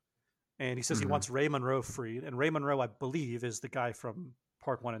warden, and he says he wants Ray Monroe freed. And Ray Monroe, I believe, is the guy from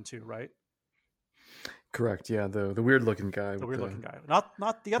Part 1 and 2, right? Correct. Yeah, the weird looking guy. The weird looking guy,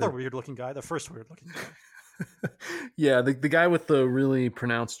 not the other weird looking guy. The first weird looking guy. Yeah, the guy with the really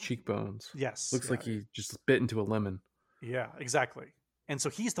pronounced cheekbones. Yes, looks like he just bit into a lemon. Yeah, exactly. And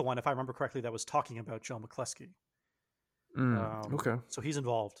so he's the one, if I remember correctly, that was talking about Joe McCluskey. Okay. So he's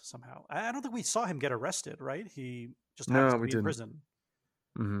involved somehow. I don't think we saw him get arrested, right? He just happens to be in prison.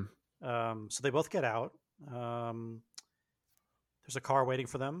 Mm-hmm. So they both get out. There's a car waiting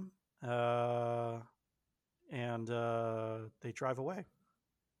for them, and they drive away.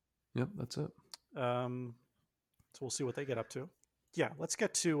 Yep, that's it. So we'll see what they get up to. Yeah, let's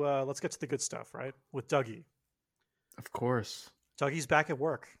get to the good stuff, right? With Dougie. Of course. Dougie's back at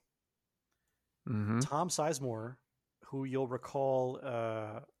work. Mm-hmm. Tom Sizemore, who you'll recall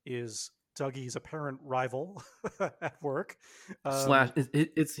is Dougie's apparent rival at work. He's like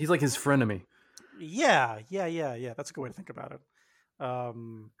his frenemy. Yeah. That's a good way to think about it.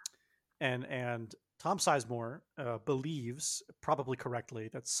 And Tom Sizemore believes, probably correctly,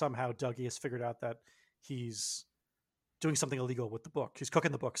 that somehow Dougie has figured out that he's doing something illegal with the book. He's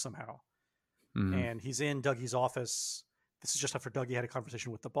cooking the book somehow. Mm-hmm. And he's in Dougie's office. This is just after Dougie had a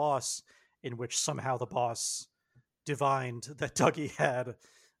conversation with the boss, in which somehow the boss divined that Dougie had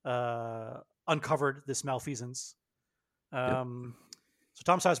uncovered this malfeasance. So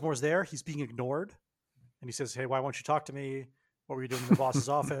Tom Sizemore's there. He's being ignored. And he says, "Hey, why won't you talk to me? What were you doing in the boss's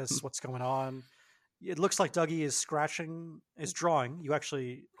office? What's going on?" It looks like Dougie is drawing. We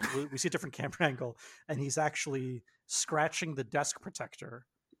see a different camera angle, and he's actually scratching the desk protector.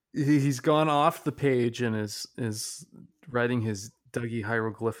 He's gone off the page and is writing his Dougie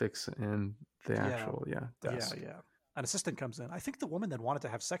hieroglyphics and the actual desk. Yeah. An assistant comes in. I think the woman that wanted to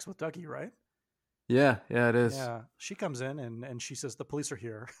have sex with Dougie, right? Yeah, it is. Yeah, she comes in and she says the police are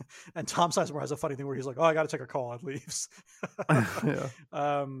here, and Tom Sizemore has a funny thing where he's like, "Oh, I got to take a call," and leaves. The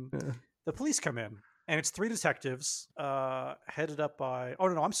police come in, and it's 3 detectives headed up by. Oh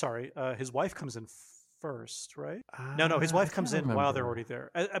no, I'm sorry. His wife comes in first, right? No, his wife comes in while they're already there.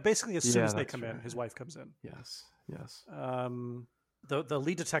 Basically, as soon as they come in, his wife comes in. Yes. The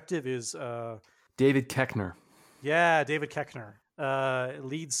lead detective is David Koechner. Yeah, David Koechner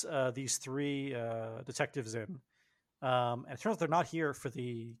leads these 3 detectives in. And it turns out they're not here for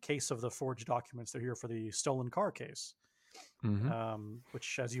the case of the forged documents. They're here for the stolen car case,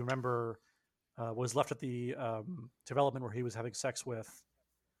 which, as you remember, was left at the development where he was having sex with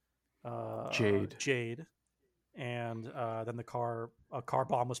Jade. And then a car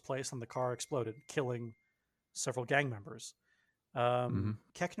bomb was placed and the car exploded, killing several gang members.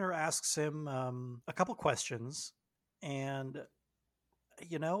 Koechner asks him a couple questions, and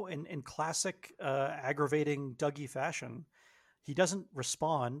in classic aggravating Dougie fashion, he doesn't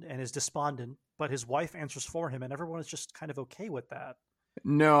respond and is despondent, but his wife answers for him, and everyone is just kind of okay with that.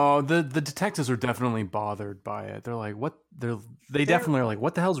 No, the detectives are definitely bothered by it. They're like, "What?" They definitely are like,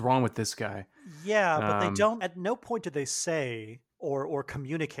 "What the hell's wrong with this guy?" Yeah, but they don't. At no point do they say or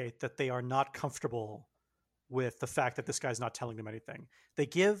communicate that they are not comfortable with the fact that this guy's not telling them anything. They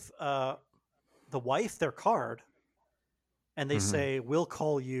give the wife their card, and they say, "We'll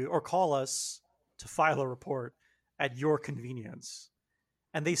call you or call us to file a report at your convenience."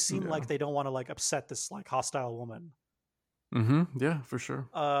 And they seem like they don't want to upset this hostile woman. Yeah, for sure.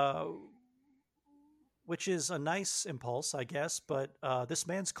 Which is a nice impulse, I guess. But this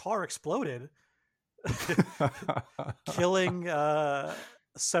man's car exploded, killing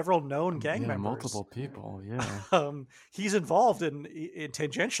several known gang members. Multiple people. Yeah. He's involved in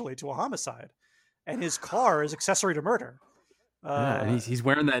tangentially to a homicide, and his car is accessory to murder. And he's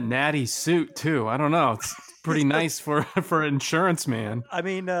wearing that natty suit too. I don't know. It's pretty nice for an insurance man. I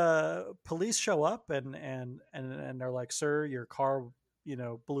mean, police show up and they're like, "Sir, your car,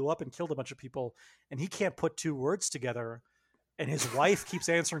 blew up and killed a bunch of people," and he can't put 2 words together. And his wife keeps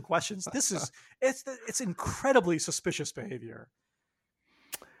answering questions. It's incredibly suspicious behavior.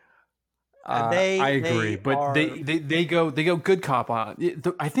 I agree, but they go good cop on.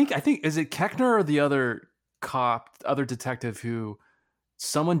 I think is it Koechner or the other detective who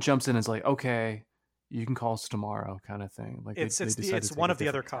someone jumps in and is like, "Okay, you can call us tomorrow kind of thing. Like it's one of the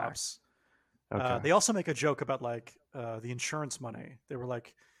other cops. Okay. They also make a joke about like the insurance money. They were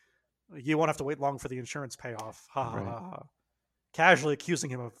like, you won't have to wait long for the insurance payoff. Ha ha ha. Casually accusing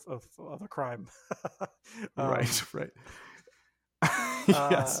him of a crime. Right.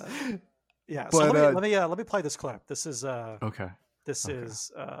 Yes. Yeah. So let me play this clip. This is okay. This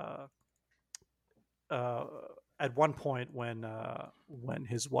is at one point when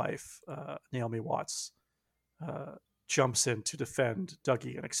his wife Naomi Watts jumps in to defend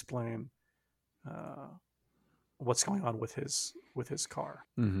Dougie and explain what's going on with his car.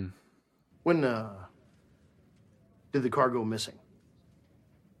 Mm-hmm. When did the car go missing?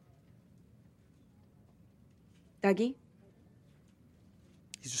 Dougie?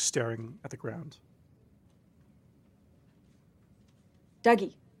 He's just staring at the ground.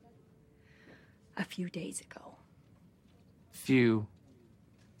 Dougie. A few days ago. Few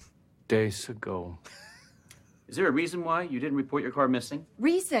days ago. Is there a reason why you didn't report your car missing?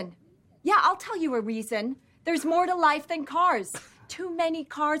 Reason? Yeah, I'll tell you a reason. There's more to life than cars. Too many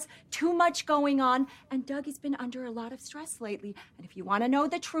cars, too much going on, and Dougie's been under a lot of stress lately. And if you want to know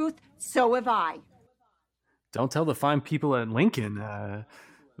the truth, so have I. Don't tell the fine people at Lincoln,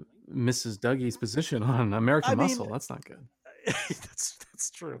 Mrs. Dougie's position on American Muscle. That's not good.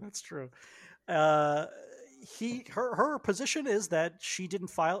 That's true. That's true. Her position is that he didn't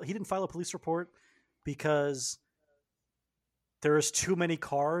file a police report because there's too many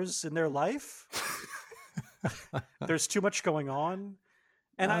cars in their life. There's too much going on,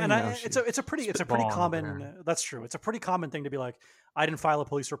 it's a pretty common. That's true. It's a pretty common thing to be like, I didn't file a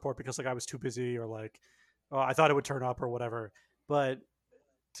police report because like I was too busy, or like, oh, I thought it would turn up or whatever. But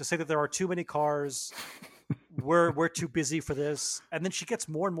to say that there are too many cars, we're too busy for this, and then she gets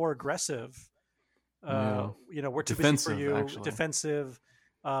more and more aggressive. We're too busy for you. Actually. Defensive.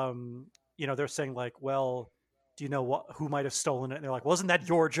 They're saying like, well, do you know who might have stolen it? And they're like, wasn't that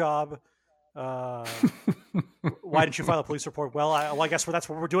your job? Why didn't you file a police report? Well, I guess that's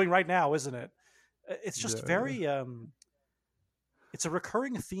what we're doing right now, isn't it? It's just very. It's a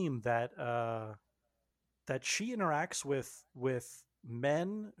recurring theme that she interacts with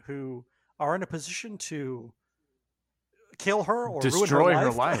men who are in a position to kill her or destroy ruin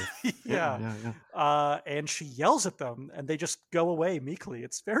her life. Yeah. And she yells at them, and they just go away meekly.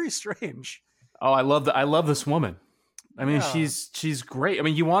 It's very strange. Oh, I love this woman. I mean, she's great. I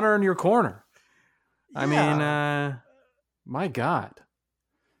mean, you want her in your corner. I mean, my God,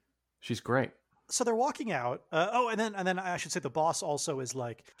 she's great. So they're walking out. And then I should say the boss also is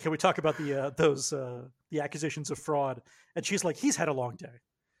like, can we talk about the accusations of fraud? And she's like, he's had a long day.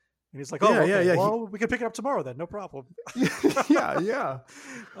 And he's like, well, we can pick it up tomorrow then, no problem. yeah.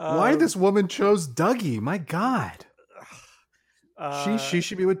 Why this woman chose Dougie? My God. She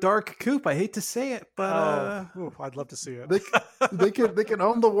should be with Dark Coop. I hate to say it, but I'd love to see it. they can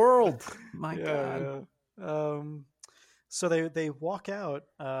own the world. My God. Yeah. So they walk out,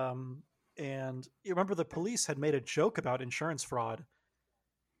 and you remember the police had made a joke about insurance fraud.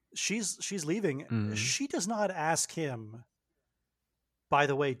 She's leaving. Mm-hmm. She does not ask him, by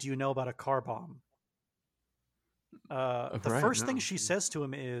the way, do you know about a car bomb? The first thing she says to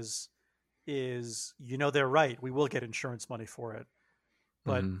him is, they're right. We will get insurance money for it,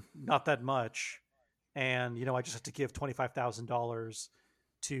 but not that much. And, I just have to give $25,000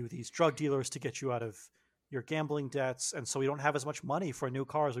 to these drug dealers to get you out of your gambling debts. And so we don't have as much money for a new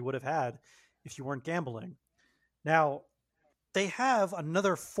car as we would have had if you weren't gambling. Now, they have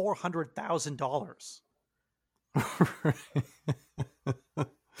another $400,000.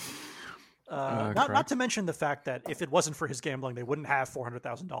 Not to mention the fact that if it wasn't for his gambling, they wouldn't have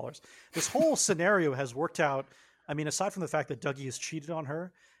 $400,000. This whole scenario has worked out. I mean, aside from the fact that Dougie has cheated on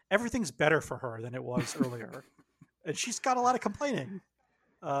her, everyth's better for her than it was earlier. And she's got a lot of complaining,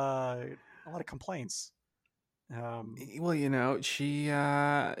 a lot of complaints. Well, she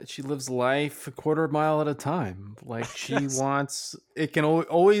lives life a quarter mile at a time. Like she wants, it can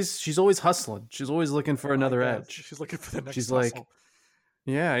always, she's always hustling. She's always looking for another edge. She's looking for the next She's hustle. Like,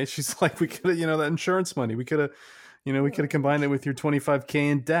 yeah, she's like, we could have, that insurance money. We could have, combined it with your $25,000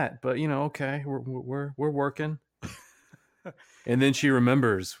 in debt, but okay, we're working. And then she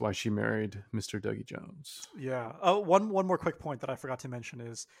remembers why she married Mr. Dougie Jones. Yeah. Oh, one more quick point that I forgot to mention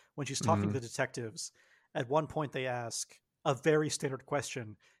is when she's talking to the detectives, at one point they ask a very standard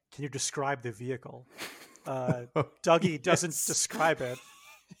question: can you describe the vehicle? Dougie doesn't describe it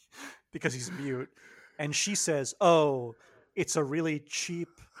because he's mute. And she says, oh, it's a really cheap,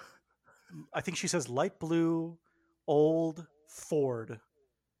 I think she says light blue, old Ford.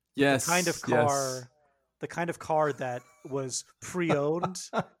 Yes. The kind of car that was pre-owned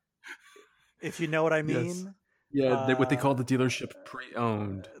if you know what I mean. Yes. Yeah, what they call the dealership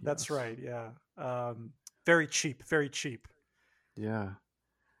pre-owned. That's right. Yeah, very cheap. Very cheap. Yeah.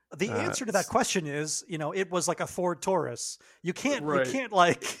 The answer to that question is, it was like a Ford Taurus. You can't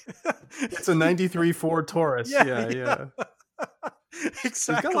like. It's a '93 Ford Taurus. Yeah. Exactly. She's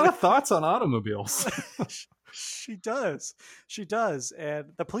got a lot of thoughts on automobiles. She does, and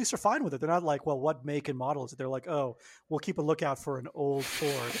the police are fine with it. They're not like, well, what make and model is it? They're like, oh, we'll keep a lookout for an old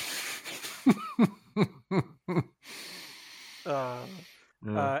Ford.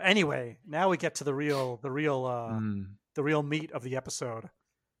 Anyway, now we get to the real meat of the episode.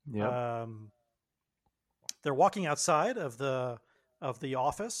 Yeah. They're walking outside of the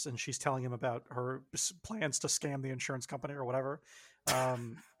office, and she's telling him about her plans to scam the insurance company or whatever.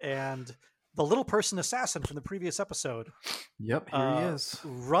 And the little person assassin from the previous episode. Yep, here he is.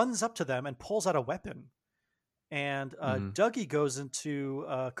 Runs up to them and pulls out a weapon. And Dougie goes into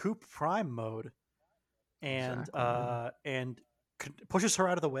Coop Prime mode, and pushes her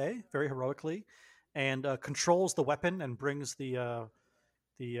out of the way very heroically, and controls the weapon and brings the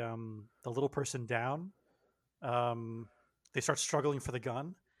little person down. They start struggling for the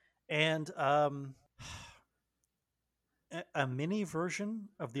gun, and a mini version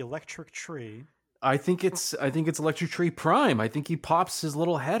of the electric tree. I think it's Electric Tree Prime. I think he pops his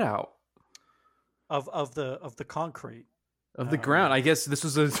little head out of the concrete of the ground. I guess this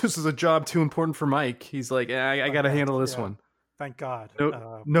was a job too important for Mike. He's like, I got to handle this one. Thank God.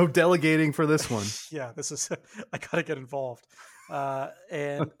 No delegating for this one. Yeah, this is. I got to get involved.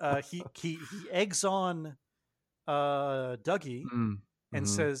 And he eggs on Dougie and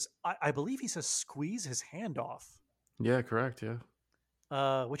says, I believe he says, squeeze his hand off. Yeah, correct. Yeah.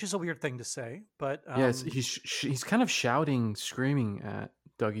 Which is a weird thing to say, but yes, he's kind of shouting, screaming at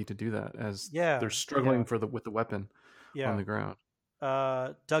Dougie to do that as they're struggling with the weapon on the ground.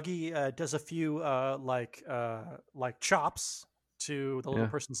 Dougie does a few like chops to the little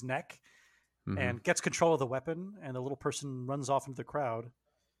person's neck, and gets control of the weapon, and the little person runs off into the crowd.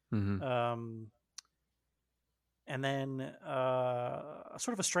 And then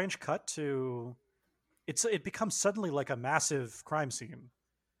sort of a strange cut to it becomes suddenly like a massive crime scene.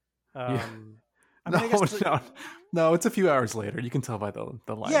 No, it's a few hours later. You can tell by the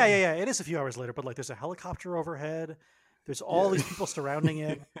lighting. Yeah. It is a few hours later, but like there's a helicopter overhead. There's all these people surrounding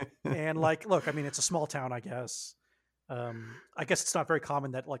it, and like, look, I mean, it's a small town, I guess. I guess it's not very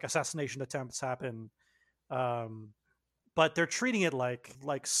common that like assassination attempts happen, but they're treating it like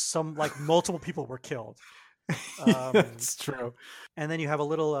multiple people were killed. It's true. And then you have a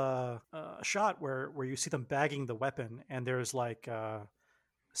little shot where you see them bagging the weapon, and there's like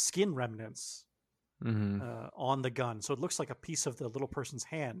skin remnants on the gun, so it looks like a piece of the little person's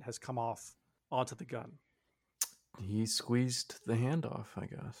hand has come off onto the gun. He squeezed the hand off, I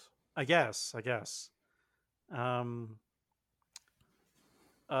guess. I guess.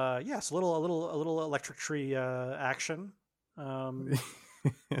 Yes, a little electric tree action.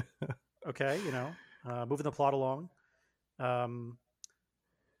 Okay, moving the plot along. Any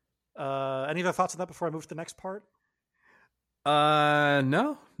other thoughts on that before I move to the next part?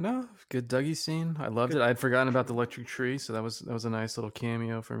 No. Good Dougie scene. I loved it. I'd forgotten about the electric tree, so that was a nice little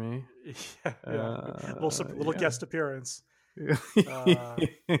cameo for me. Little guest appearance. The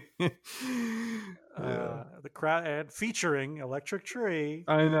crowd and featuring Electric Tree.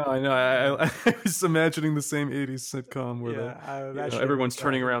 I know. I was imagining the same '80s sitcom where everyone's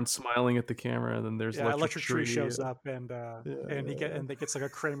turning around, smiling at the camera, and then there's Electric Tree shows up, and they gets like a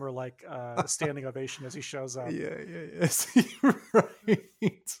Kramer standing ovation as he shows up. Yes,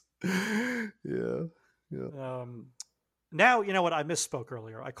 right. Yeah. Now you know what I misspoke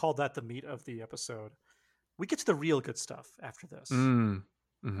earlier. I called that the meat of the episode. We get to the real good stuff after this.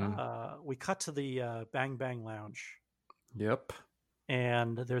 We cut to the Bang Bang Lounge. Yep.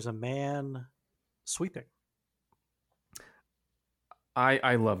 And there's a man sweeping.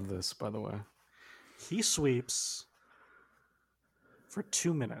 I love this, by the way. He sweeps for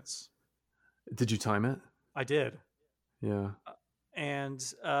 2 minutes. Did you time it? I did. Yeah. And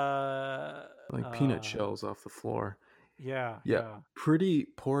like peanut shells off the floor. Yeah. Pretty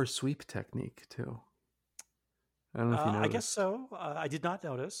poor sweep technique too. I don't know if you noticed. I guess so. I did not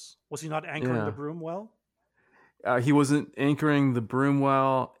notice. Was he not anchoring the broom well? He wasn't anchoring the broom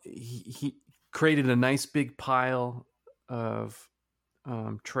well. He created a nice big pile of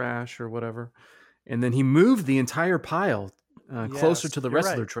trash or whatever, and then he moved the entire pile closer to the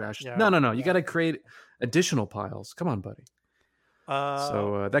rest of their trash. Yeah. No. You got to create additional piles. Come on, buddy.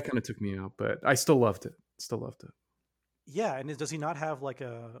 So that kind of took me out, but I still loved it. Yeah, and does he not have like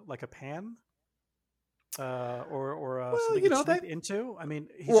a pan? or something to sleep into. I mean,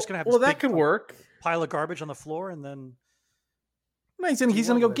 he's just gonna have that could work. Pile of garbage on the floor, and then he's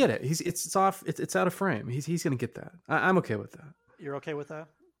gonna go get it. It's out of frame. He's gonna get that. I'm okay with that. You're okay with that?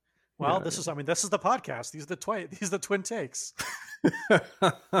 Well, this is the podcast. These are the twin takes.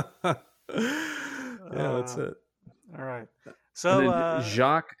 That's it. All right. So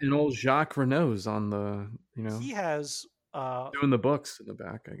Jacques Renault's on the he has doing the books in the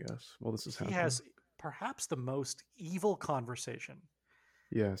back, I guess. Well, this is happening. He has perhaps the most evil conversation.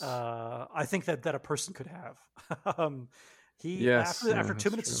 Yes. I think that a person could have. After 2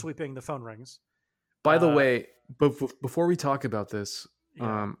 minutes of sweeping, the phone rings. By the way, before we talk about this,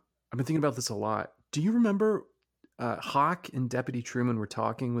 I've been thinking about this a lot. Do you remember Hawk and Deputy Truman were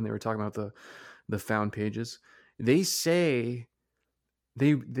talking when they were talking about the found pages? They say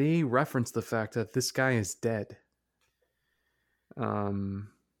they reference the fact that this guy is dead.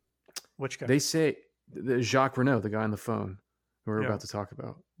 Which guy? They say Jacques Renault, the guy on the phone who we're about to talk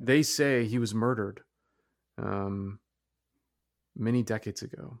about. They say he was murdered many decades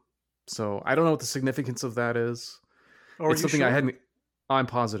ago. So I don't know what the significance of that is. It's something I hadn't. I'm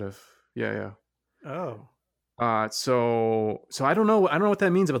positive. Yeah. Oh. So I don't know. I don't know what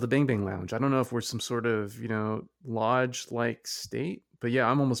that means about the Bang Bang Lounge. I don't know if we're some sort of lodge-like state. But yeah,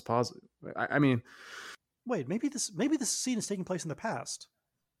 I'm almost positive. I mean, wait, maybe this scene is taking place in the past.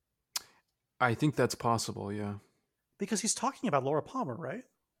 I think that's possible. Yeah. Because he's talking about Laura Palmer, right?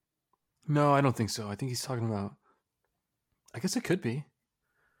 No, I don't think so. I think he's talking about. I guess it could be.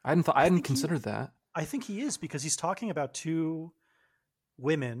 I hadn't considered that. I think he is, because he's talking about two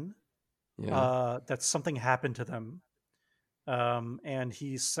women. Yeah. That something happened to them, and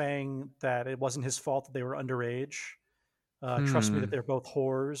he's saying that it wasn't his fault that they were underage. Trust me that they're both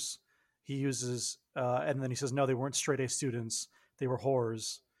whores. He uses, and then he says, no, they weren't straight A students. They were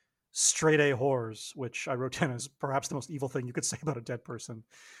whores. Straight A whores, which I wrote down as perhaps the most evil thing you could say about a dead person.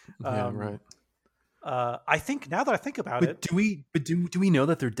 Right. I think now that I think about it, do we know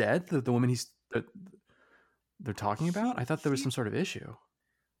that they're dead? The woman they're talking about? I thought there was some sort of issue.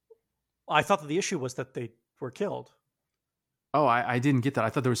 I thought that the issue was that they were killed. Oh, I didn't get that. I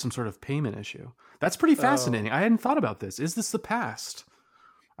thought there was some sort of payment issue. That's pretty fascinating. I hadn't thought about this. Is this the past?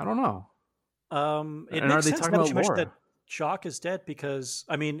 I don't know. It makes sense that you mentioned that Jacques is dead, because,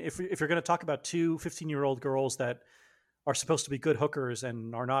 I mean, if you're going to talk about two 15-year-old girls that are supposed to be good hookers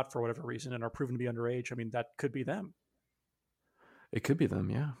and are not for whatever reason and are proven to be underage, I mean, that could be them. It could be them,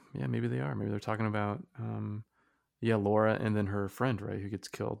 yeah. Yeah, maybe they are. Maybe they're talking about... Laura and then her friend, right, who gets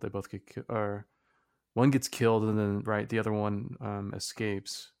killed. They both get or one gets killed, and then the other one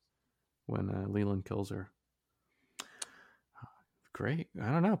escapes when Leland kills her. Great.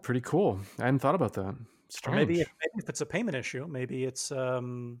 I don't know. Pretty cool. I hadn't thought about that. Strange. Or maybe if it's a payment issue, maybe it's.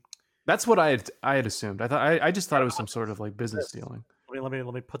 That's what I had assumed. I just thought it was some sort of like business dealing. Let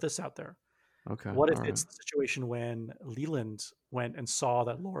me put this out there. Okay. What if it's the situation when Leland went and saw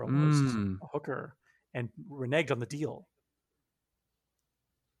that Laura was a hooker and reneged on the deal?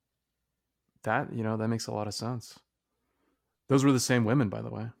 That makes a lot of sense. Those were the same women, by the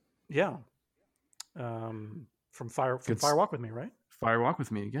way. Yeah. From Fire Walk with Me, right? Fire Walk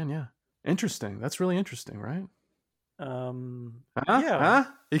with Me again, yeah. Interesting. That's really interesting, right? Yeah. Huh?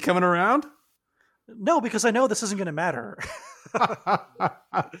 You coming around? No, because I know this isn't going to matter.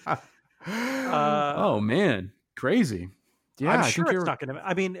 Oh man, crazy. Yeah, I'm sure it's not going to.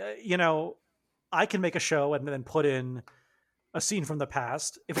 I mean, I can make a show and then put in a scene from the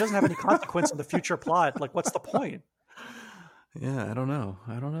past. If it doesn't have any consequence in the future plot, like, what's the point? Yeah, I don't know.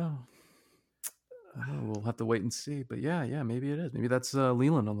 We'll have to wait and see. But yeah, maybe it is. Maybe that's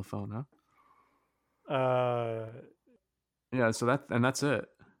Leland on the phone, huh? Yeah. So that's it.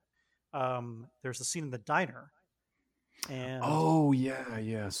 There's a scene in the diner. And oh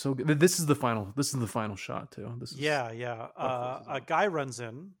yeah. So this is the final shot too. A guy runs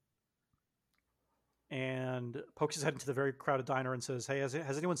in and pokes his head into the very crowded diner and says, "Hey, has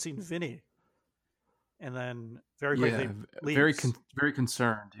anyone seen Vinny?" And then very quickly leaves. Very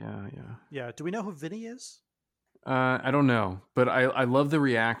concerned. Yeah. Do we know who Vinny is? I don't know, but I love the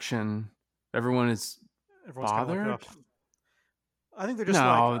reaction. Everyone's bothered. Like, I think they're just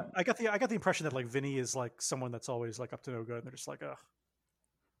like, I got the impression that like Vinny is like someone that's always like up to no good, and they're just like, ugh.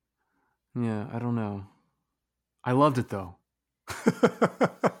 Yeah, I don't know. I loved it though.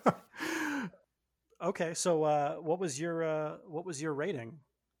 Okay, so what was your rating?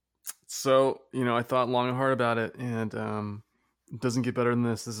 So I thought long and hard about it, and it doesn't get better than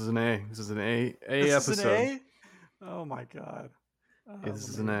this. This is an A. This is an A episode. Is an A? Oh my god. This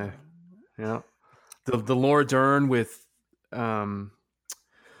is an A. Yeah. The Laura Dern with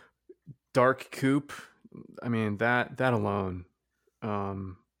Dark Coupe I mean, that alone,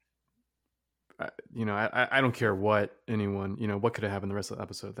 you know, I don't care what anyone, you know, what could have happened the rest of the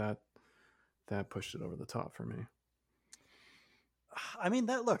episode. That pushed it over the top for me. I mean,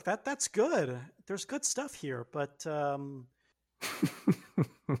 that's good. There's good stuff here, but look,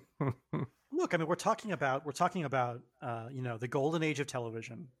 I mean, we're talking about you know, the golden age of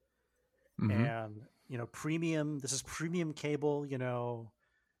television, and you know, premium. This is premium cable. You know,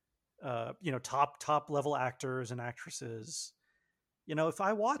 top level actors and actresses. You know, if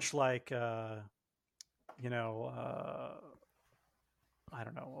I watch like you know, I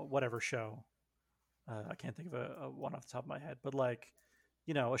don't know, whatever show. I can't think of a one off the top of my head, but like,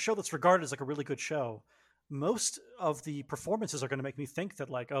 you know, a show that's regarded as like a really good show, most of the performances are going to make me think that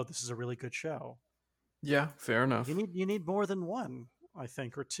like, oh, this is a really good show. Yeah, fair enough. You need more than one, I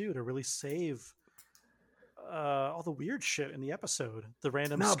think, or two to really save all the weird shit in the episode, the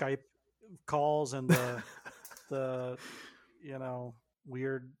random Skype calls and the you know,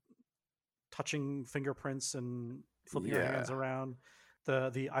 weird touching fingerprints and flipping your hands around.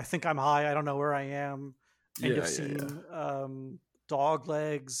 The I think I'm high, I don't know where I am. End of scene. Dog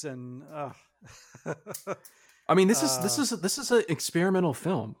legs and I mean, this is an experimental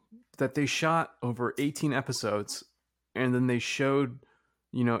film that they shot over 18 episodes, and then they showed,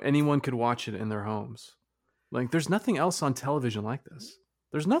 you know, anyone could watch it in their homes. Like, there's nothing else on television like this.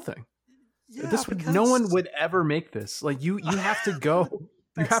 There's nothing. Yeah, no one would ever make this. Like, you have to go.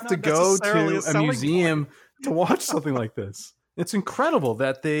 You have to go to a museum to watch something like this. It's incredible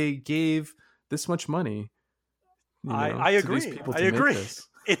that they gave this much money. I agree. I agree.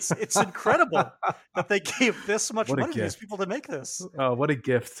 It's incredible that they gave this much money to these people to make this. Oh, what a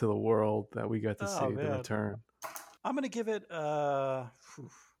gift to the world that we got to see the return. I'm going to give it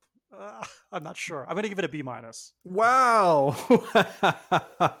I'm not sure. I'm going to give it a B-. Wow.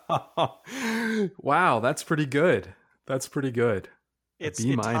 Wow, that's pretty good. That's pretty good. It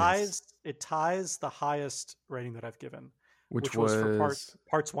ties the highest rating that I've given, which was for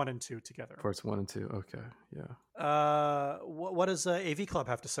parts 1 and 2 together. Parts 1 and 2. Okay. Yeah. What does AV Club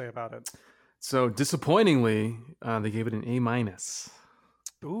have to say about it? So disappointingly, they gave it an A-.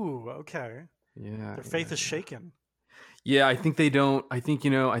 Ooh, okay. Yeah. Their faith is shaken. Yeah, I think they don't. I think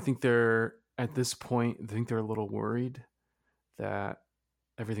they're at this point. I think they're a little worried that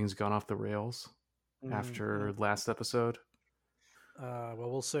everything's gone off the rails after last episode. Well,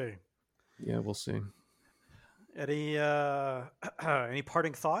 we'll see. Yeah, we'll see. Any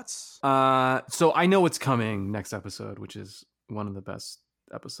parting thoughts? So I know what's coming next episode, which is one of the best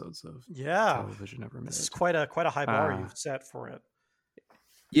episodes of television ever made. This is quite a high bar you've set for it.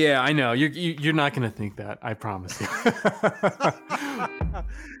 Yeah, I know. You're not going to think that. I promise you.